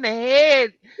him in the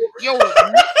head. Yo,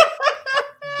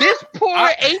 this poor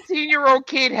 18-year-old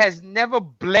kid has never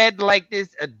bled like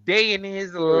this a day in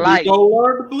his life. You don't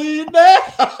learn to bleed now.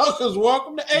 Because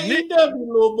welcome to AEW,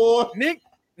 little boy.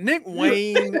 Nick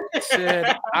Wayne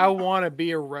said, I want to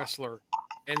be a wrestler.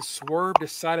 And Swerve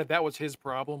decided that was his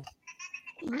problem.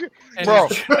 And Bro.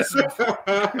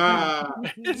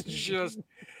 it's just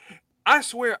I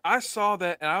swear I saw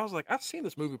that and I was like, I've seen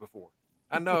this movie before.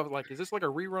 I know, like, is this like a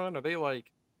rerun? Are they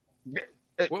like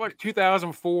what, like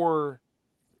 2004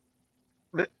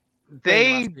 thing am I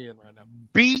They seeing right now?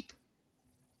 beat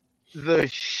the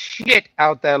shit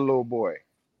out that little boy.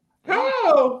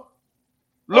 How?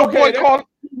 Little Okay, boy that's called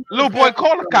the 200th the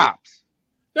episode. cops.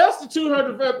 That's the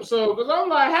 200th episode because I'm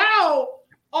like, how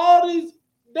all these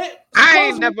they I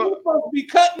ain't supposed never. to be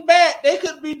cutting back. They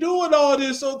couldn't be doing all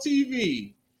this on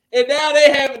TV, and now they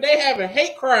having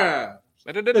hate crime.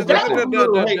 Hold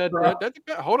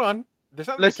on. There's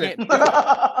something they Listen, can't do it.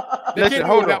 They listen, can't do it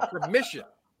hold on. without permission.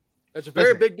 That's a very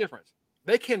Listen. big difference.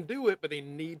 They can do it, but they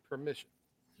need permission.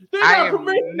 They I got am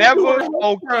permission to never do a hate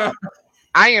okay. crime.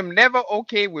 I am never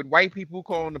okay with white people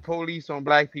calling the police on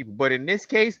black people, but in this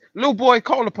case, little boy,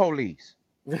 call the police.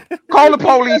 Call the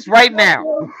police right now.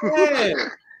 Yeah.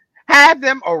 Have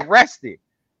them arrested.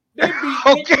 They beat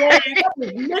Okay. Nick Wayne. That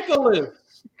was Nicholas.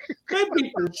 They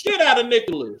beat the shit out of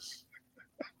Nicholas.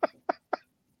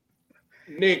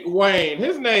 Nick Wayne.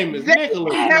 His name is They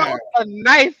Nicholas. held a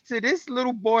knife to this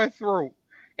little boy's throat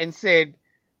and said,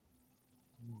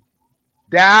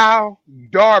 "Thou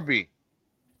Darby,"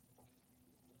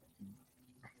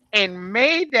 and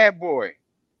made that boy.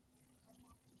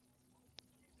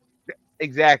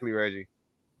 Exactly, Reggie.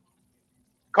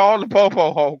 Call the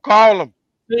popo ho. Call him.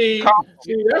 See,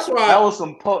 that's why. That was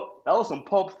some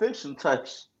Pulp Fiction type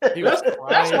shit. He was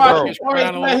That's crying. why Bro. he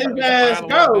probably let his ass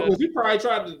go because he probably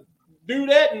tried to do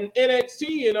that in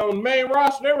NXT and on the main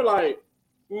roster. They were like,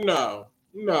 "No,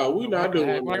 we're not doing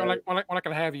it." We're not going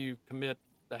to have you commit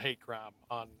a hate crime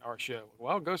on our show.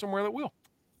 Well, go somewhere that will.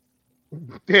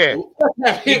 Yeah.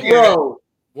 Hit Row.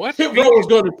 What? Hit Row is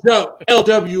going to jump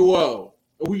LWO.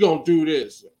 And we going to do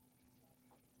this.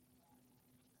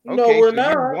 No, we're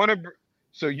not.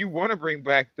 So you want to bring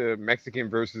back the Mexican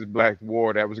versus Black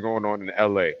war that was going on in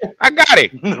LA? I got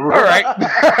it. All right.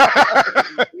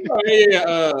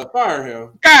 Fire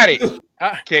him. Got it.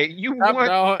 Okay, you Top want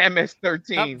dog.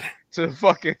 MS-13 to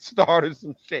fucking start or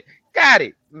some shit. Got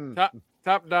it.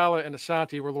 Top Dollar and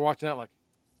Ashanti were watching that like,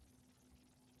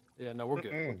 yeah, no, we're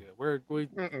good. We're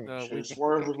good. We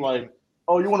Swerve was like,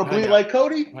 "Oh, you want to Hang bleed on. like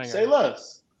Cody? Hang Say on.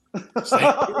 less."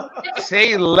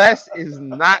 Say less is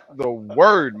not the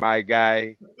word, my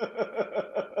guy.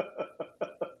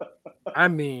 I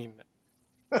mean,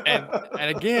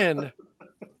 and again,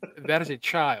 that is a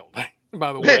child,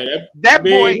 by the way. That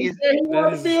boy is He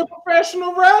wants to be a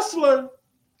professional wrestler.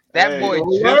 that Hey, boy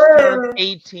go just learn. turned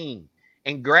 18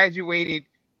 and graduated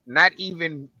not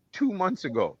even 2 months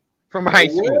ago from high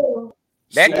school.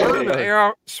 That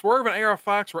Swerve and AR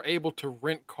Fox were able to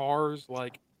rent cars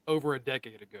like over a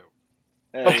decade ago.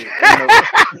 Hey,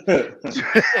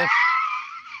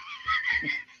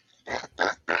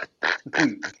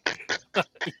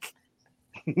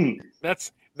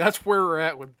 That's where we're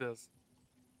at with this.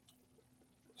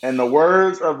 in the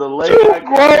words of the late Two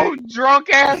grown drunk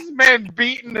ass men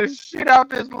beating the shit out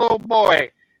this little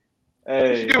boy.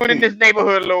 What you doing in this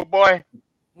neighborhood, little boy?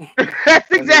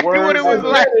 That's exactly what it was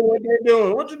like. What they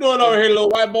doing? What you doing over here, little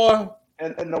white boy?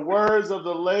 And in the words of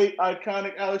the late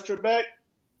iconic Alex Trebek,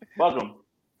 fuck him.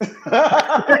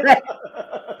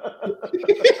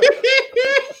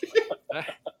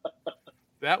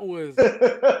 That was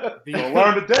Gonna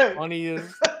learn today.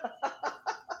 funniest.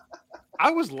 I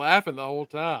was laughing the whole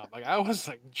time. Like I was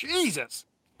like, Jesus.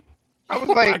 I was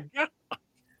Oh like, my God.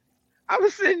 I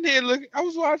was sitting there looking. I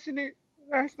was watching it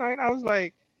last night. I was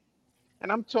like,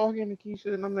 and I'm talking to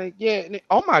Keisha, and I'm like, yeah. And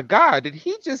oh my God, did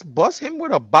he just bust him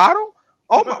with a bottle?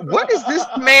 Oh my, what is this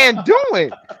man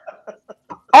doing?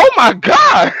 Oh my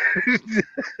God!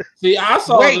 See, I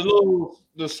saw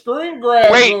the screen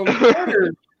grabs Wait. on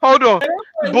Twitter. Hold on.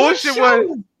 Like, Bullshit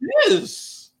was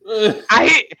this.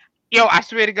 I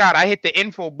swear to God, I hit the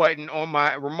info button on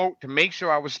my remote to make sure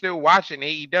I was still watching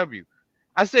AEW.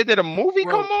 I said, did a movie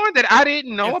Bro, come on that I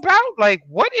didn't know about? Like,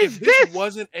 what is If this? this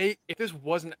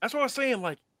wasn't, that's what I was saying.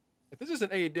 Like, if this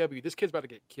isn't AEW, this kid's about to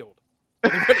get killed.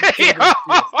 They're about to kill this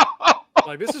kid.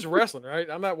 Like, this is wrestling, right?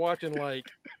 I'm not watching like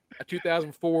a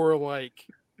 2004 like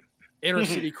inner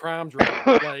city crime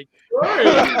drama. Like,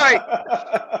 Like,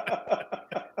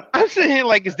 I'm sitting here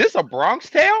like, is this a Bronx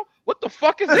Tale? What the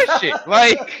fuck is this shit?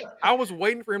 Like, I was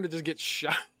waiting for him to just get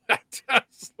shot. I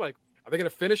was like, are they gonna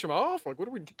finish him off? Like, what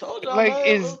are we doing? Told y'all, Like, man,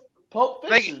 is- Pulp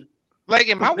Fiction. like,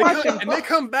 am I watching? And they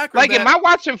come back. Like, with am I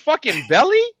watching fucking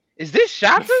Belly? Is this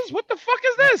Shoppers? What the fuck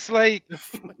is this? Like,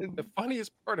 the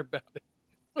funniest part about it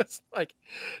was like,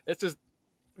 it's just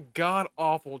god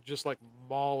awful, just like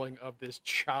mauling of this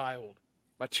child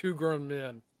by two grown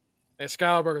men. And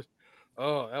Skylar goes,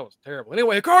 "Oh, that was terrible."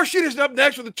 Anyway, of course, she is up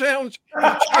next with the challenge for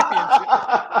the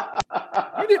championship.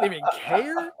 You didn't even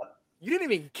care. You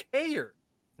didn't even care.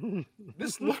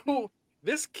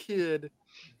 This kid,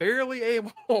 barely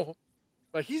able.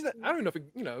 Like he's not, I don't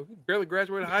even know if he barely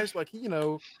graduated high school. Like he's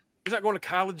not going to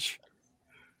college.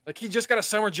 Like he just got a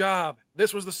summer job.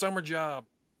 This was the summer job.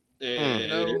 Yeah, You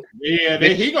know?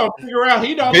 then he gonna figure out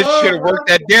he don't Bitch love should have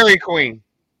worked at Dairy Queen.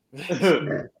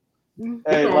 Hey,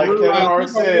 like Kevin Hart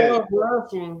said,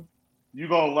 you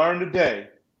gonna learn today.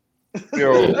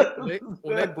 Yo,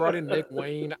 when they brought in Nick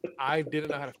Wayne, I didn't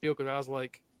know how to feel because I was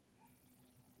like,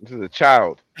 this is a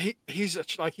child. he's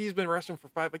been wrestling for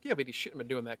 5. Like, yeah, but he shouldn't have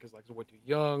been doing that because like he's way too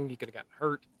young. He could have gotten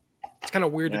hurt. It's kind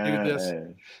of weird to do this.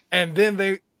 And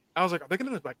then I was like, are they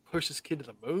gonna like push this kid to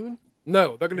the moon?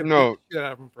 No, they're gonna beat the shit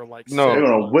out of him for like they're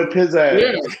gonna whip his ass.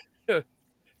 Yeah.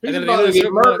 And then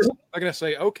they're gonna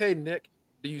say, okay, Nick,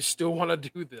 do you still want to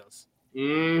do this?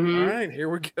 Mm-hmm. All right, here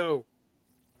we go.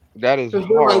 That is like,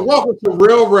 hard. welcome to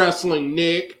real wrestling,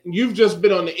 Nick. You've just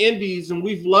been on the indies, and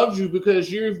we've loved you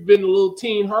because you've been a little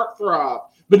teen heartthrob.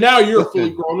 But now you're a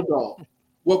fully grown adult.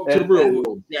 Welcome to the real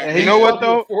world. And you know what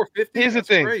though? 450, Here's the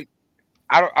thing. Great.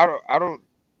 I don't.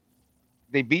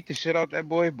 They beat the shit out that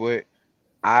boy, but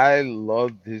I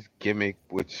love this gimmick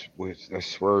which the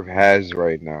Swerve has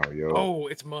right now, yo. Oh,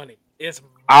 it's money. It's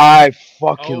money. I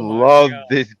fucking Oh my love God.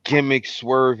 this gimmick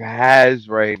Swerve has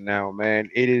right now, man.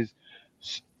 It is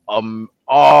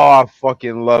I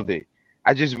fucking love it.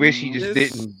 I just wish he just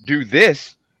didn't do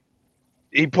this.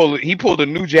 He pulled a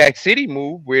New Jack City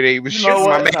move where they was shooting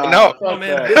my man up. Oh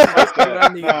man, this is what I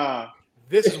needed.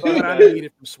 This is what I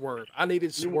needed from Swerve. I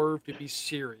needed Swerve to be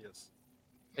serious.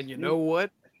 And you know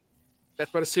what? That's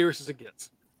about as serious as it gets.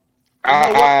 You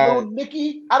know what, little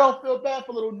Nicky? I don't feel bad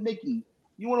for little Nicky.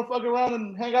 You want to fuck around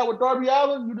and hang out with Darby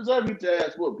Allin? You deserve to get your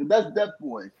ass whooped, because that's Death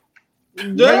Boy.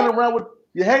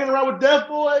 You're hanging around with Death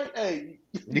Boy? Hey.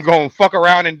 You're going to fuck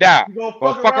around and die. You're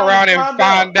going to fuck around and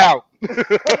find out.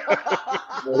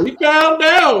 Well, he found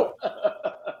out.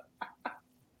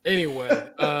 Anyway,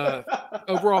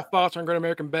 overall thoughts on Great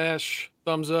American Bash?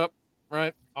 Thumbs up,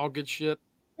 right? All good shit.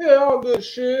 Yeah, all good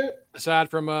shit. Aside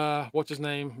from what's his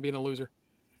name being a loser.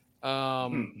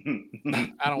 I'm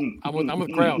with the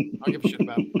crowd. I don't give a shit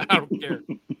about it. I don't care.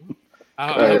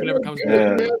 I hope it never comes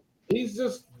back. He's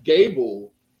just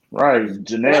Gable. Right,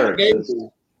 generic.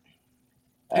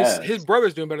 His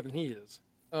brother's doing better than he is.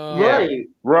 Right.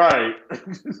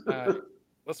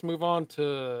 Let's move on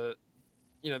to,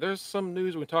 there's some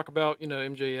news we talk about,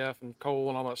 MJF and Cole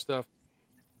and all that stuff.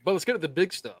 But let's get to the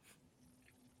big stuff.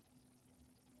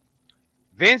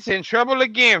 Vince in trouble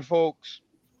again, folks.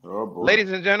 Oh, boy.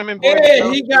 Ladies and gentlemen.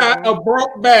 Yeah, he got a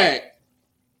broke back.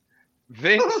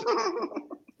 Vince,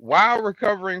 while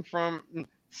recovering from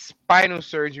spinal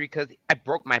surgery because I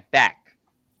broke my back.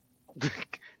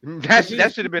 That should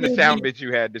have been a sound bit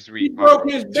you had this week. He broke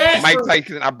his back. Mike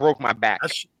Tyson, I broke my back.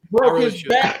 Broke his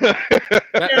back.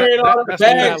 Carrying all the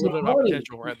bags of money.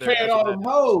 Paying all the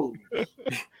hoes.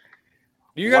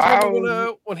 Do you guys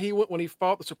remember when he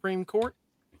fought the Supreme Court?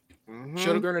 Mm-hmm.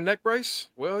 Should have done a neck brace?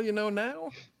 Well,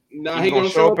 now. Nah, he gonna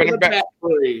show up in a back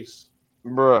brace.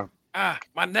 Bruh.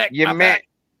 My neck, back.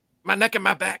 My neck and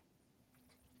my back.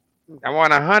 I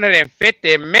want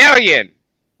 150 million.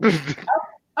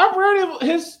 I've read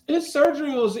his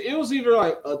surgery was either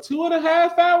like a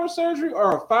 2.5 hour surgery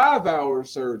or a 5 hour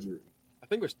surgery. I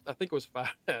think it was 5,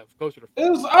 closer to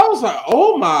 5. I was like,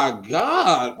 oh my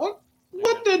God, what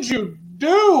did you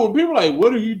do? And people were like,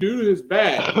 what did you do to his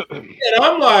back? And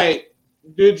I'm like,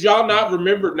 did y'all not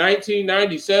remember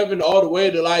 1997 all the way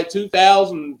to like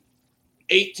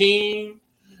 2018?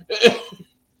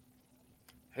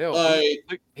 Hell,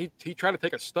 like, he tried to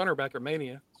take a stunner back at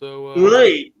Mania. So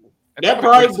great. That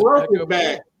probably broke his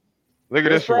back. Look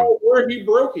at this one. Where he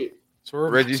broke it.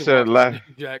 Reggie said last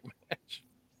Jack match.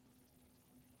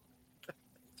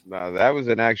 No, that was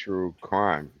an actual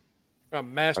crime. A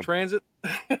mass transit?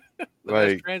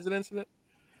 Mass transit incident?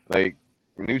 Like,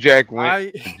 New Jack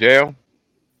went to jail.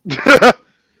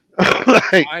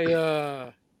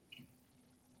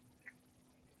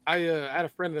 I had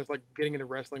a friend that's like getting into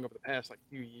wrestling over the past like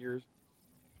few years.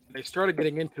 They started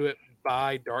getting into it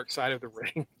by Dark Side of the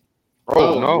Ring.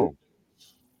 Oh no!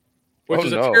 Which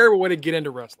is a terrible way to get into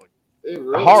wrestling.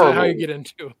 Really That's not how you get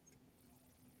into it.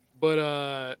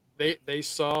 But they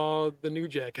saw the New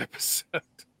Jack episode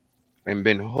and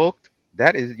been hooked.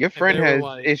 That is your friend has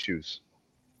issues.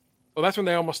 Well, that's when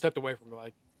they almost stepped away from it.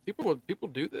 Like people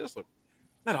do this. Like,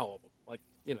 not all of them. Like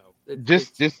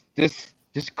just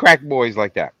crack boys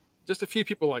like that. Just a few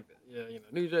people like that. Yeah,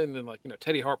 New Jack, and then like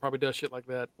Teddy Hart probably does shit like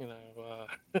that. Yeah,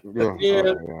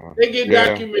 they get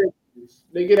documentaries.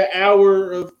 They get an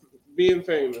hour of being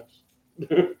famous.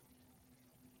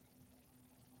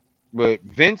 But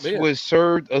Vince Yeah. was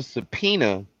served a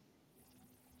subpoena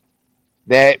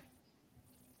that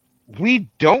we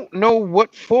don't know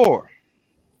what for.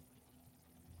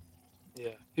 Yeah,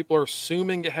 people are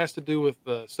assuming it has to do with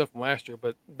stuff from last year,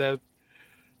 but that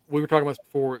we were talking about this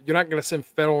before. You're not going to send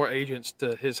federal agents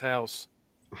to his house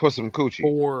For some coochie.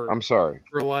 for I'm sorry.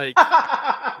 like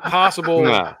possible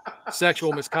Nah,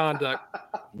 sexual misconduct.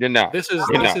 you're not. This is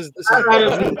You're this not. is this I is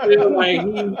honestly feel like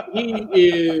he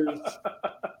is,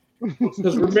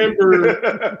 because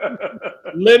remember,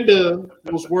 Linda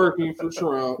was working for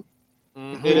Trump,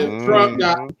 and if Trump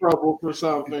got in trouble for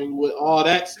something with all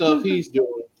that stuff he's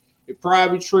doing, it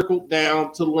probably trickled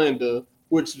down to Linda,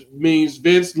 which means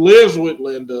Vince lives with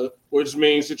Linda, which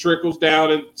means it trickles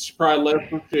down and she probably left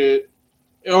some shit.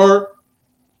 Or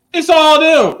it's all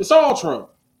them. It's all Trump.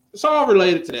 It's all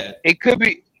related to that. It could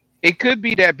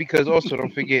be that because also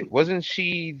don't forget, wasn't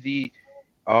she the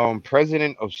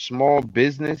president of small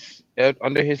business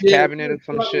under his cabinet or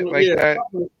some shit like that?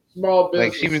 Small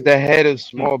business. Like she was the head of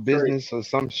small business or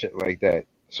some shit like that.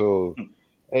 So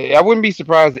I wouldn't be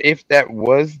surprised if that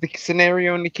was the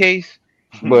scenario in the case,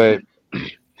 but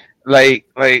like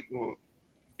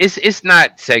it's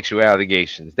not sexual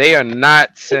allegations. They are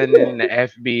not sending the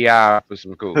FBI for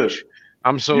some coach.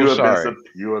 I'm so sorry.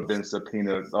 You have been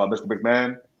subpoenaed, Mr.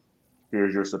 McMahon.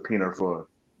 Here's your subpoena for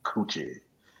coochie.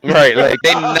 Right, like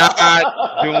they're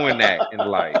not doing that in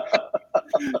life.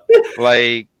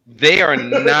 Like they are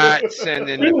not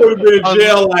sending. He would have been in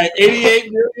jail like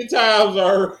 88 million times,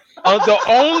 or the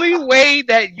only way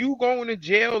that you going to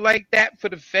jail like that for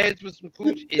the feds with some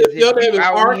cooch is your name if you is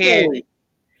out here. Kelly.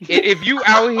 If you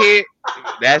out here,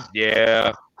 that's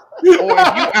yeah. Or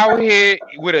if you out here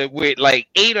with like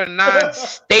 8 or 9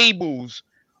 stables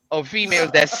of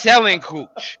females that's selling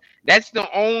cooch, that's the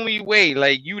only way.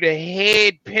 Like you the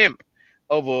head pimp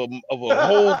of a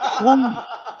whole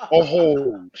crew of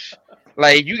hoes.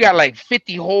 Like you got like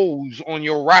 50 hoes on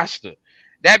your roster.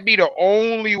 That'd be the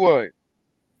only one.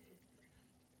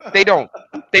 They don't.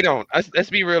 Let's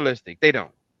be realistic. They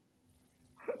don't.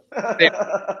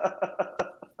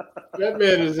 That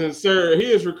man is in surgery.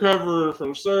 He is recovering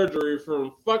from surgery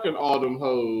from fucking all them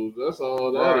hoes. That's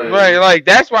all that is. Right, like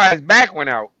that's why his back went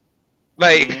out.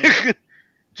 Like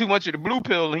too much of the blue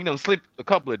pill, he done slipped a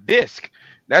couple of discs.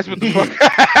 That's what the fuck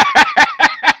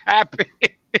happened.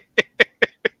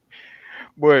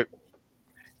 But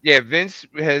yeah, Vince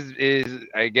is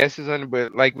I guess is under,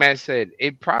 but like Matt said,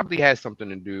 it probably has something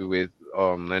to do with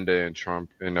Linda and Trump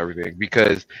and everything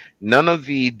because none of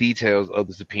the details of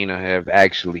the subpoena have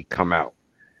actually come out.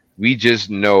 We just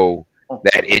know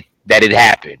that it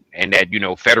happened and that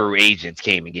federal agents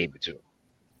came and gave it to him.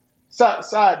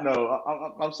 Side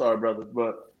note, I'm sorry, brother,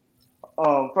 but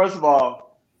first of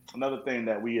all, another thing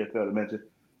that we have failed to mention: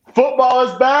 football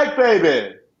is back,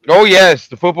 baby. Oh yes,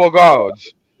 the football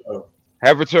gods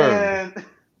have returned. And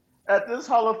at this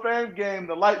Hall of Fame game,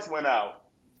 the lights went out.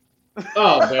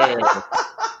 Oh man,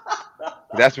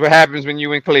 that's what happens when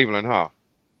you in Cleveland, huh?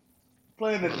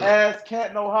 Playing in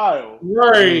Canton, Ohio.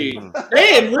 right?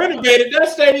 They had renovated that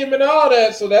stadium and all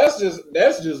that, so that's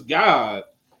just God.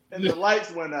 And the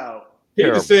lights went out. He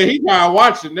just said he not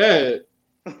watching that.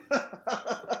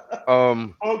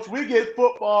 Folks, we get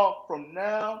football from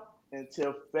now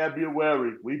until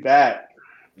February. We back.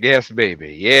 Yes,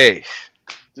 baby. Yes.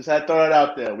 Just had to throw it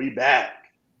out there. We back.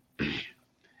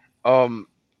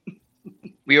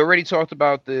 We already talked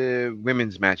about the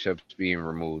women's matchups being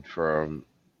removed from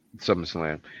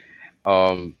SummerSlam.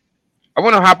 I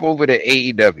want to hop over to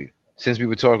AEW since we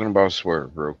were talking about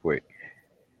Swerve real quick.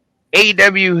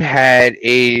 AEW had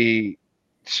a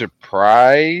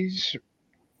surprise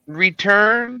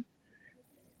return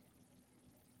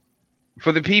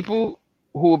for the people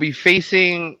who will be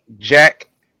facing Jack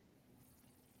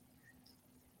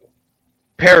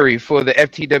Perry for the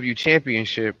FTW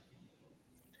Championship.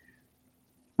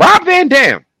 Rob Van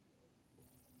Dam.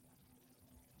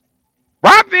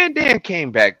 Rob Van Dam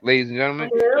came back, ladies and gentlemen.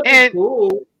 And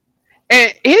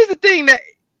here's the thing that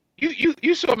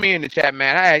you saw me in the chat,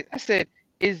 man. I said,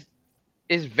 is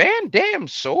Van Dam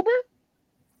sober?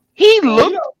 He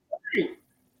looked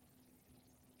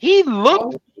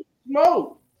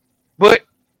smoke. But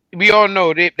we all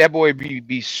know that boy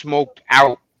be smoked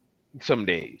out some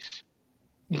days.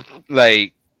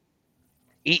 Like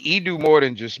he do more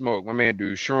than just smoke. My man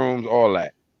do shrooms, all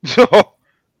that. So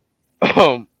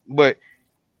but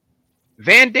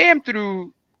Van Dam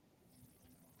threw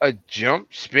a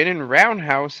jump spinning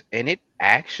roundhouse and it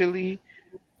actually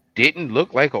didn't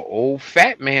look like an old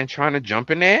fat man trying to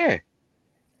jump in the air.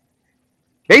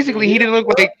 Basically, he didn't look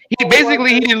like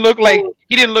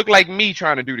me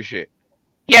trying to do the shit.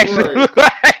 He actually looked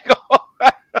like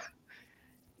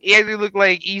He actually looked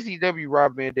like ECW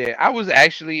Rob Van Dam. I was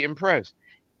actually impressed,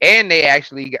 and they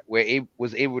actually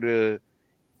was able to.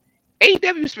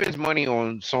 AEW spends money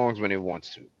on songs when it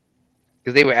wants to,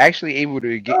 because they were actually able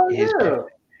to get Oh his. yeah.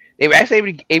 They were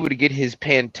actually able to get his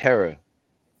Pantera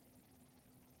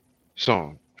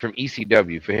song from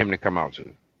ECW for him to come out to.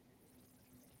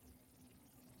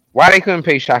 Why they couldn't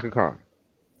pay Shaka Khan?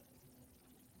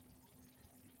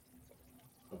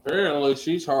 Apparently,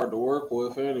 she's hard to work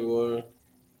with anyway.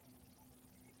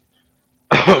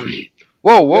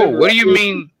 Whoa, whoa! Remember, What do you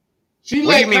mean? she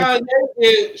What do you let mean?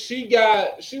 Kanye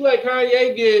get. She let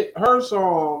Kanye get her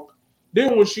song.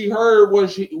 Then when she heard what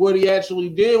he actually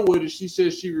did with it, she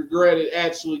said she regretted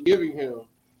actually giving him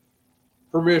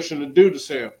permission to do the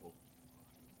sample.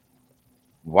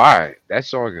 Why? That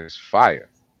song is fire.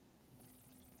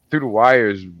 Through the Wire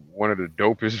is one of the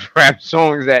dopest rap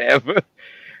songs that ever.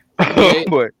 Yeah,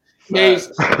 But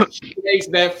she hates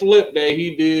that flip that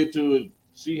he did to it.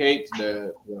 She hates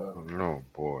that. no,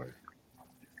 boy,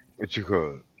 what you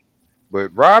call it?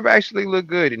 But Rob actually looked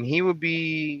good, and he would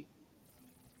be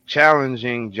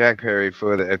challenging Jack Perry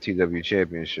for the FTW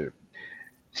Championship.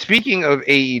 Speaking of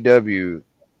AEW,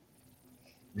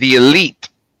 the Elite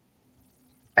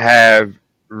have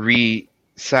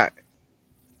re-signed.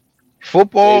 They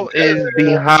Football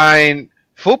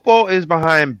is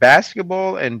behind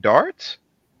basketball and darts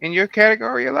in your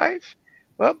cacategory of life.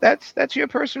 Well, that's your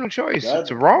personal choice.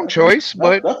 It's a wrong choice,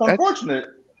 but that's that's unfortunate.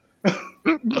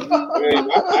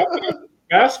 I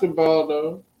basketball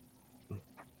though.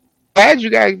 glad you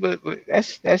guys. But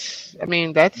that's. I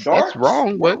mean, that's Darts?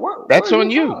 wrong. But Where that's are you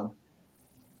on you. from?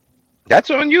 That's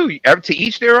on you. To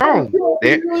each their own.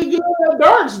 He's really good at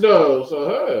darts though.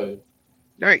 So hey.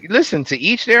 All right, listen, to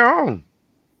each their own.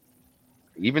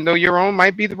 Even though your own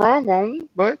might be the wrong one,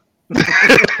 but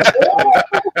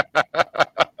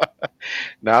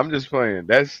nah, I'm just playing.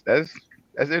 That's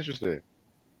interesting.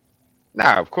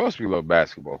 Nah, of course we love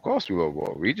basketball. Of course we love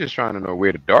ball. We just trying to know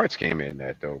where the darts came in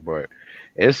at though. But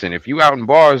listen, if you out in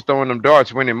bars throwing them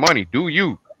darts, winning money, do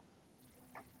you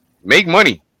make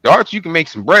money? Darts, you can make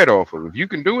some bread off of. If you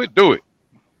can do it, do it.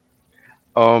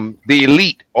 The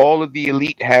elite, all of the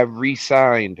elite have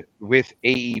re-signed with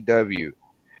AEW.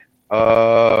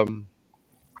 Um,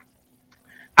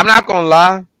 I'm not gonna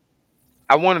lie.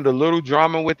 I wanted a little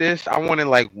drama with this. I wanted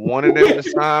like one of them to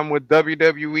sign with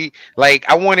WWE. Like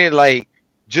I wanted like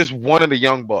just one of the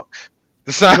young bucks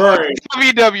to sign with Right.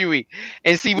 WWE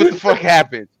and see what the fuck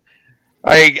happens.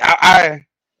 Like I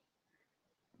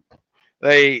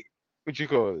like what you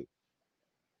call it?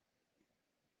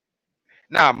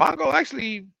 Nah,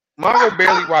 Mongo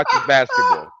barely watches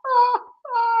basketball.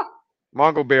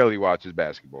 Mongo barely watches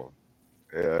basketball.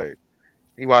 Uh,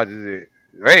 he watches it.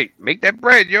 Hey, make that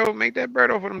bread, yo. Make that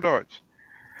bread off of them darts.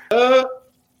 Uh,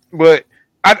 But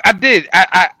I did.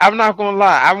 I'm not gonna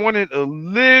lie. I wanted a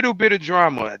little bit of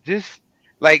drama. Just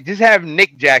have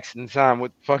Nick Jackson sign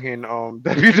with fucking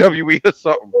WWE or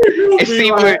something you'll and be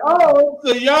see like, what oh,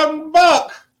 it's a young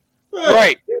buck.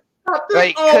 right. Not this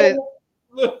Like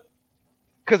old.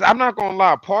 cause I'm not gonna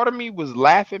lie. Part of me was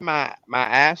laughing my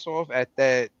ass off at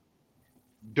that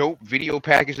dope video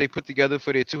package they put together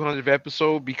for their 200th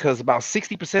episode because about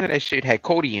 60% of that shit had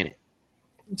Cody in it.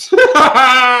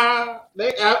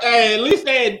 Hey, at least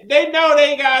they know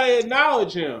they gotta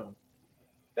acknowledge him.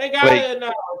 They Like gotta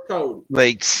acknowledge Cody.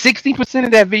 like 60%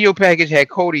 of that video package had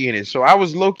Cody in it. So I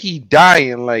was low key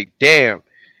dying. Like, damn,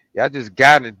 y'all just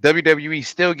got it. WWE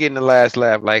still getting the last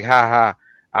laugh. Like, ha ha,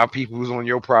 our people who's on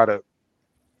your product,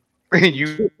 and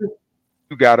you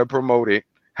gotta promote it.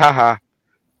 Ha ha.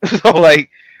 So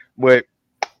like, but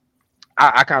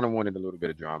I kind of wanted a little bit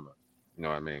of drama. You know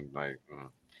what I mean? Like,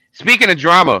 speaking of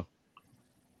drama,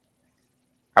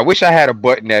 I wish I had a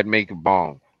button that make a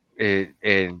bomb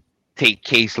and take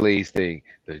Case Lay's thing,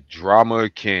 the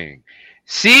Drama King,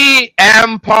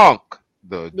 CM Punk,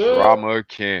 the Yeah. Drama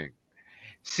King.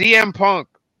 CM Punk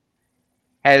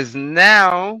has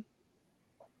now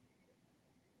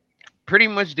pretty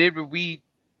much did what we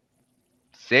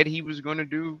said he was going to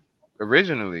do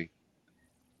originally,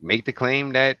 make the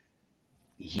claim that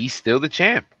he's still the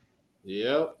champ.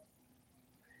 Yep.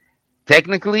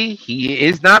 Technically, he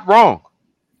is not wrong.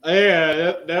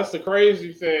 Yeah, that's the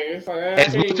crazy thing. It's like I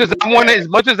As can't much as even I want to, as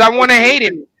much as I want to hate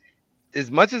him, as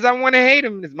much as I want to hate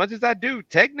him, as much as I do,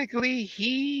 technically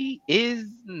he is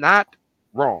not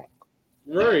wrong.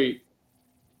 Right.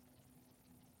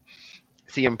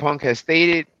 CM Punk has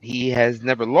stated he has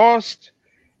never lost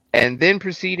and then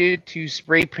proceeded to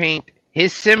spray paint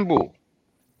his symbol,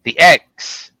 the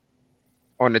X,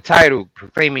 on the title,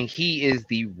 proclaiming he is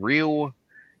the real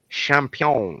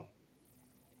champion.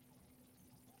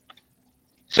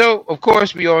 So, of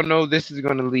course, we all know this is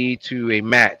going to lead to a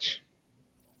match.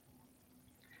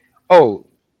 Oh,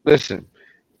 listen.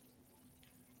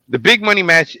 The big money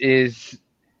match is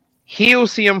heel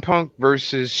CM Punk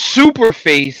versus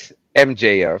Superface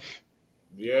MJF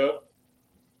Yep.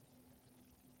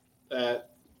 That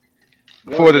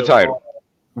one for of the them. title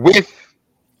with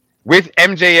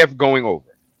MJF going over.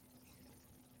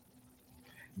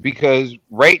 Because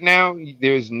right now,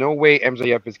 there's no way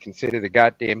MJF is considered a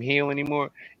goddamn heel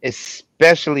anymore,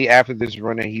 especially after this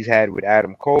run that he's had with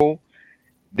Adam Cole.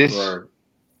 This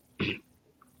Right.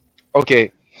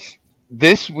 okay,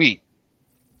 this week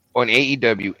on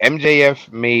AEW,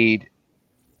 MJF made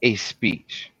a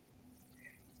speech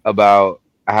about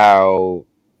how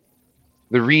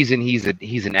the reason he's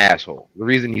an asshole, the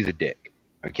reason he's a dick.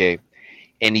 Okay,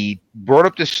 and he brought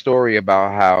up this story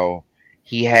about how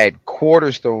he had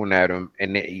quarters thrown at him,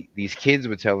 and these kids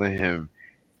were telling him,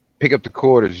 "Pick up the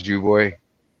quarters, Jew boy.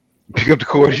 Pick up the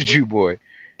quarters, Jew boy."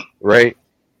 Right?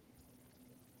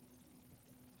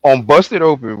 On Busted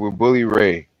Open with Bully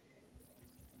Ray,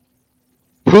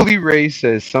 Bully Ray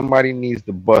says somebody needs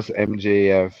to bust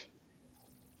MJF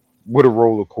with a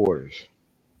roll of quarters,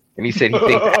 and he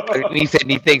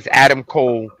thinks Adam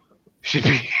Cole should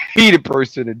be the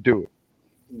person to do it.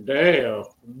 Damn.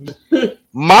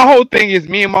 My whole thing is,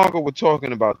 me and Marco were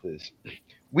talking about this.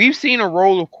 We've seen a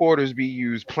roll of quarters be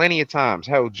used plenty of times.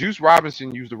 Hell, Juice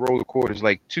Robinson used a roll of quarters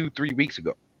like 2-3 weeks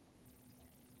ago.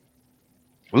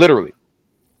 Literally.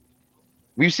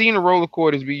 We've seen a roll of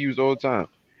quarters be used all the time.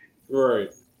 Right.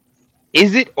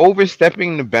 Is it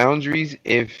overstepping the boundaries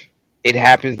if it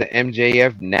happens to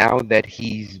MJF now that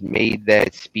he's made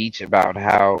that speech about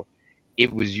how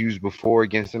it was used before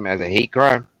against him as a hate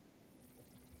crime?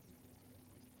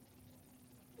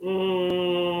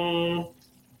 Mm,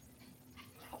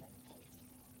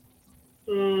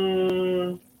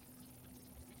 mm,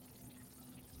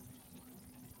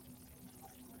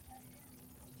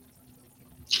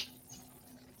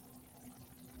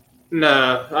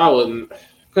 nah, I wouldn't.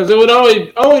 Because it would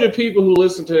only the people who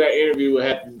listen to that interview would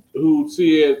have to, who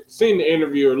seen the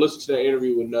interview or listen to that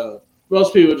interview would know.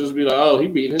 Most people would just be like, "Oh, he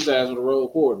beat his ass with a roll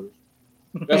of quarters."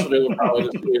 That's what they would probably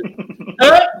just do.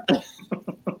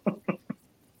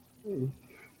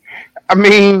 I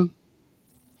mean,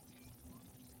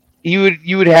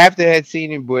 you would have to have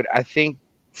seen it, but I think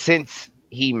since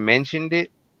he mentioned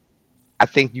it, I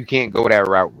think you can't go that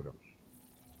route with him.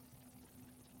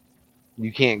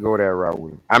 You can't go that route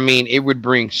with him. I mean, it would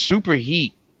bring super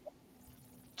heat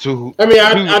to I mean, to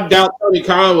I doubt Tony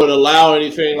Khan would allow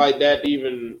anything like that to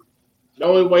even. The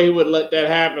only way he would let that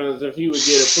happen is if he would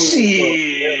get approval.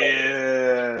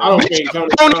 Yeah. I don't think Tony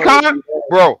Tony Khan would Khan, do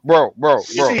that. bro.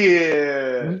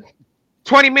 Yeah.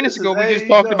 20 minutes This ago, is we just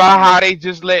talked about AEW. how they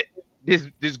just let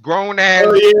this grown ass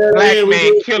Oh yeah, black we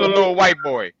man did. kill a little white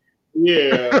boy.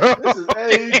 Yeah. This is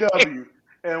AEW.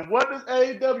 And what does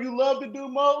AEW love to do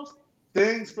most?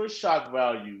 Things for shock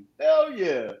value. Hell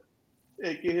yeah.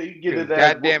 Hey, get it that.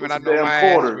 God damn it, I some know damn my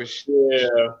ass quarters. was.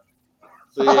 Yeah.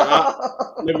 So yeah,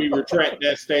 let me retract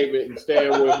that statement and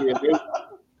stand with you.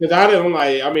 Because I don't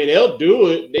like. I mean, they'll do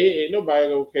it. They ain't nobody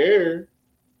gonna care.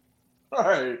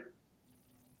 Right.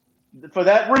 For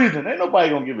that reason, ain't nobody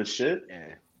gonna give a shit.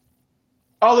 Yeah.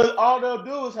 All they'll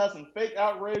do is have some fake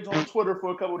outrage on Twitter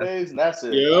for a couple days, and that's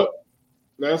it. Yep.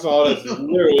 That's all. That's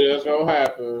literally that's gonna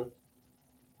happen.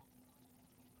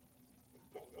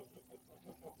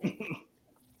 This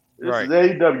Right. is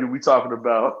AEW we talking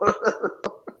about.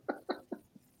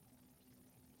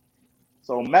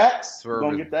 So Max, Swerve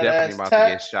gonna is get that definitely ass about to get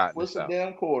taxed shot in with the some south.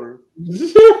 damn quarter.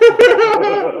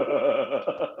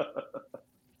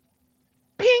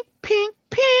 Pink, pink,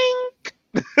 pink.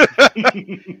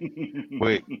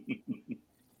 Wait.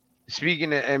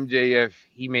 Speaking of MJF,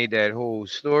 he made that whole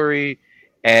story,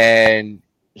 and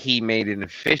he made an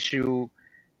official.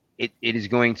 It is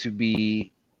going to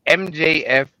be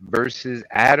MJF versus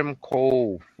Adam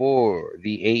Cole for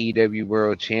the AEW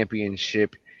World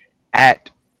Championship at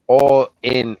All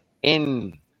in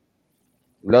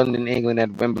London, England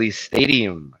at Wembley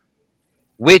Stadium,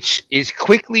 which is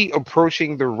quickly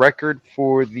approaching the record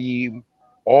for the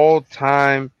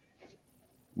all-time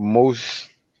most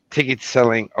ticket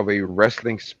selling of a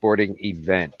wrestling sporting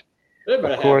event. They Of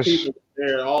better have course, people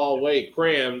there all the way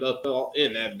crammed up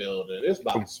in that building. It's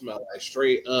about to smell like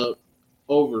straight up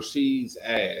overseas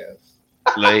ass.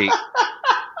 like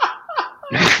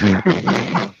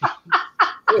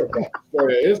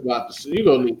It's about to. You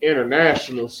gonna need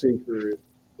international secret.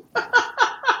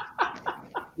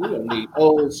 You gonna need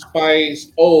Old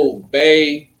Spice, Old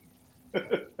Bay.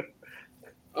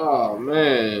 Oh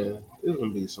man. There's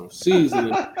gonna be some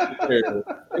seasoning. They're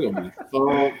gonna be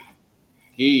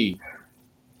funky.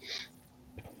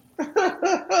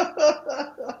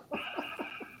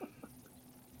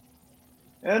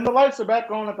 And the lights are back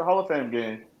on at the Hall of Fame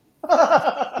game.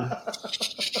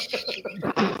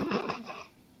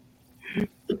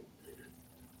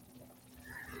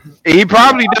 He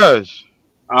probably does.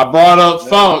 I brought up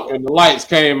funk and the lights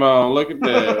came on. Look at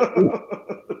that.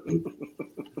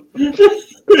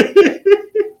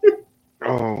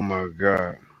 Oh my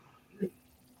god.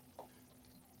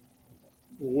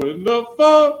 When the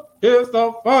funk hits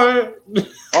the fire.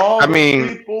 All I the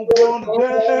mean- people gonna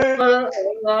dance.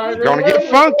 Gonna get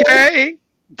funky.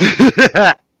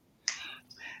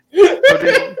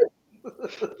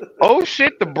 Oh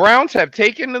shit, the Browns have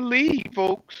taken the lead,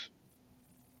 folks.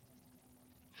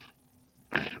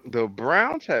 The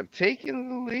Browns have taken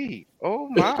the lead. Oh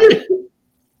my.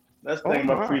 That's the thing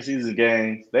about preseason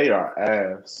games. They are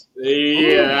ass.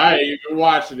 Yeah, I ain't even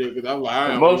watching it because I'm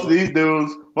like, Most of these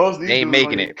dudes They ain't making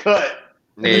gonna it. get cut.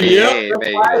 Yeah, I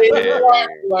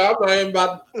ain't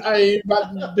about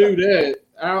to do that.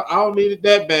 I don't need it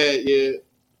that bad yet.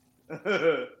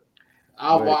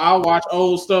 I'll watch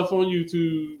old stuff on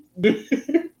YouTube.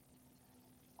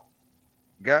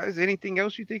 Guys, anything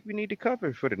else you think we need to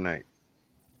cover for tonight?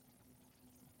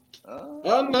 No,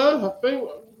 I think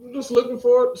I'm just looking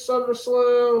forward to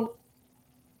SummerSlam. I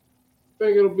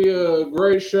think it'll be a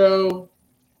great show.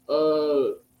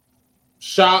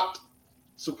 Shocked,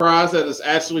 surprised that it's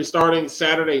actually starting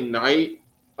Saturday night.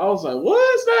 I was like, what?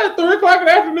 It's not 3 o'clock in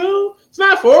the afternoon. It's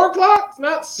not 4 o'clock. It's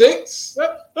not 6.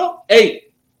 No,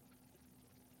 8.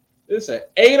 It's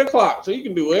at 8 o'clock. So you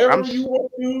can do whatever you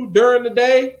want to do during the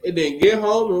day and then get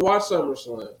home and watch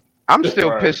SummerSlam. I'm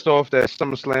still pissed off that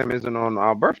SummerSlam isn't on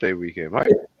our birthday weekend, right?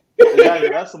 Exactly.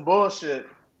 That's some bullshit.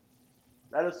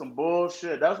 That is some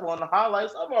bullshit. That's one of the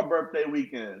highlights of our birthday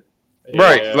weekend.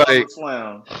 Right, Yeah. like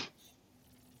Slam.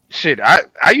 shit. I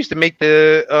used to make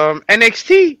the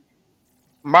NXT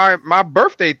my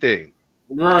birthday thing.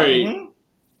 Right. Mm-hmm.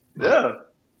 Yeah.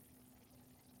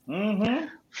 Mm-hmm.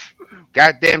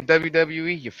 Goddamn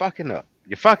WWE, you're fucking up.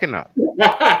 You're fucking up.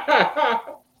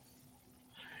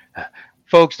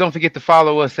 Folks, don't forget to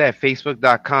follow us at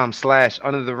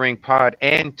facebook.com/undertheringpod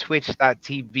and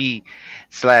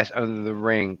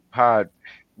twitch.tv/undertheringpod.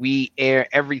 We air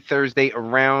every Thursday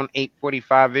around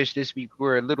 8:45-ish. This week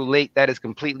we're a little late. That is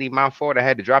completely my fault. I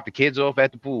had to drop the kids off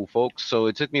at the pool, folks. So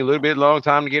it took me a little bit long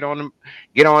time to get on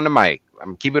the mic.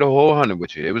 I'm keeping it a whole 100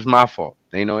 with you. It was my fault.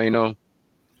 Ain't no ifs,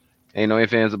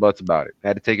 ands, or buts about it. I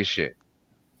had to take a shit.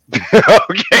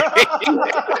 Okay.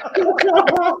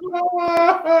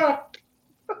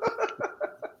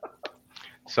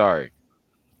 Sorry.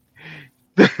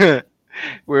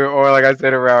 We're on, like I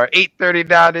said, around 8:30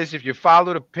 now. If you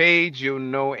follow the page, you'll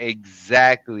know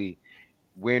exactly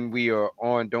when we are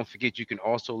on. Don't forget, you can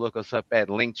also look us up at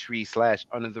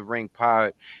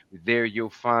linktree/undertheringpod. There you'll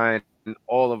find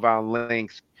all of our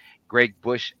links. Greg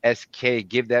Bush SK,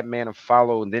 give that man a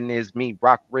follow. And then there's me,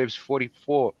 Rock Ribs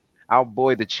 44, our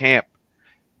boy the champ,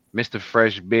 Mr.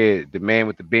 Fresh Beard, the man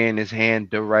with the beer in his hand,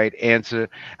 the right answer.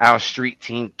 Our street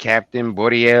team captain,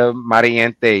 Boriel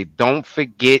Mariente. Don't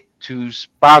forget to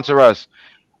sponsor us.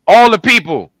 All the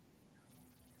people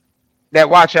that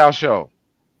watch our show.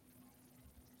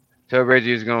 Tell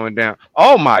Reggie is going down.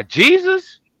 Oh, my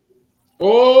Jesus.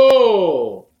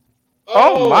 Oh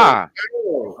my.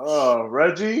 Oh,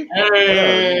 Reggie.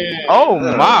 Hey. Oh,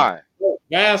 my.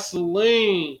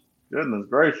 Vaseline. Goodness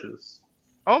gracious.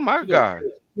 Oh, my God.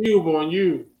 Cube on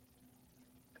you.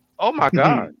 Oh, my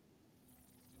God.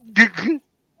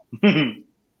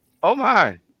 Oh,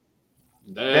 my.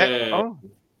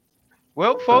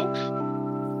 Well, folks,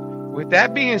 with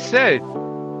that being said,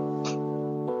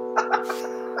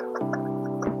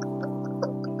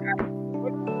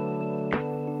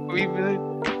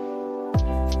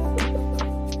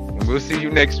 we'll see you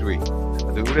next week.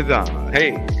 Do the dawn.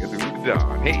 Hey, do the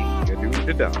dawn. Hey, do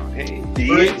the dawn. Hey.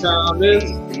 Great time is.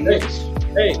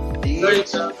 Hey, great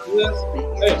time is.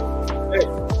 Hey,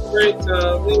 great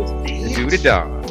time is. Do the dawn.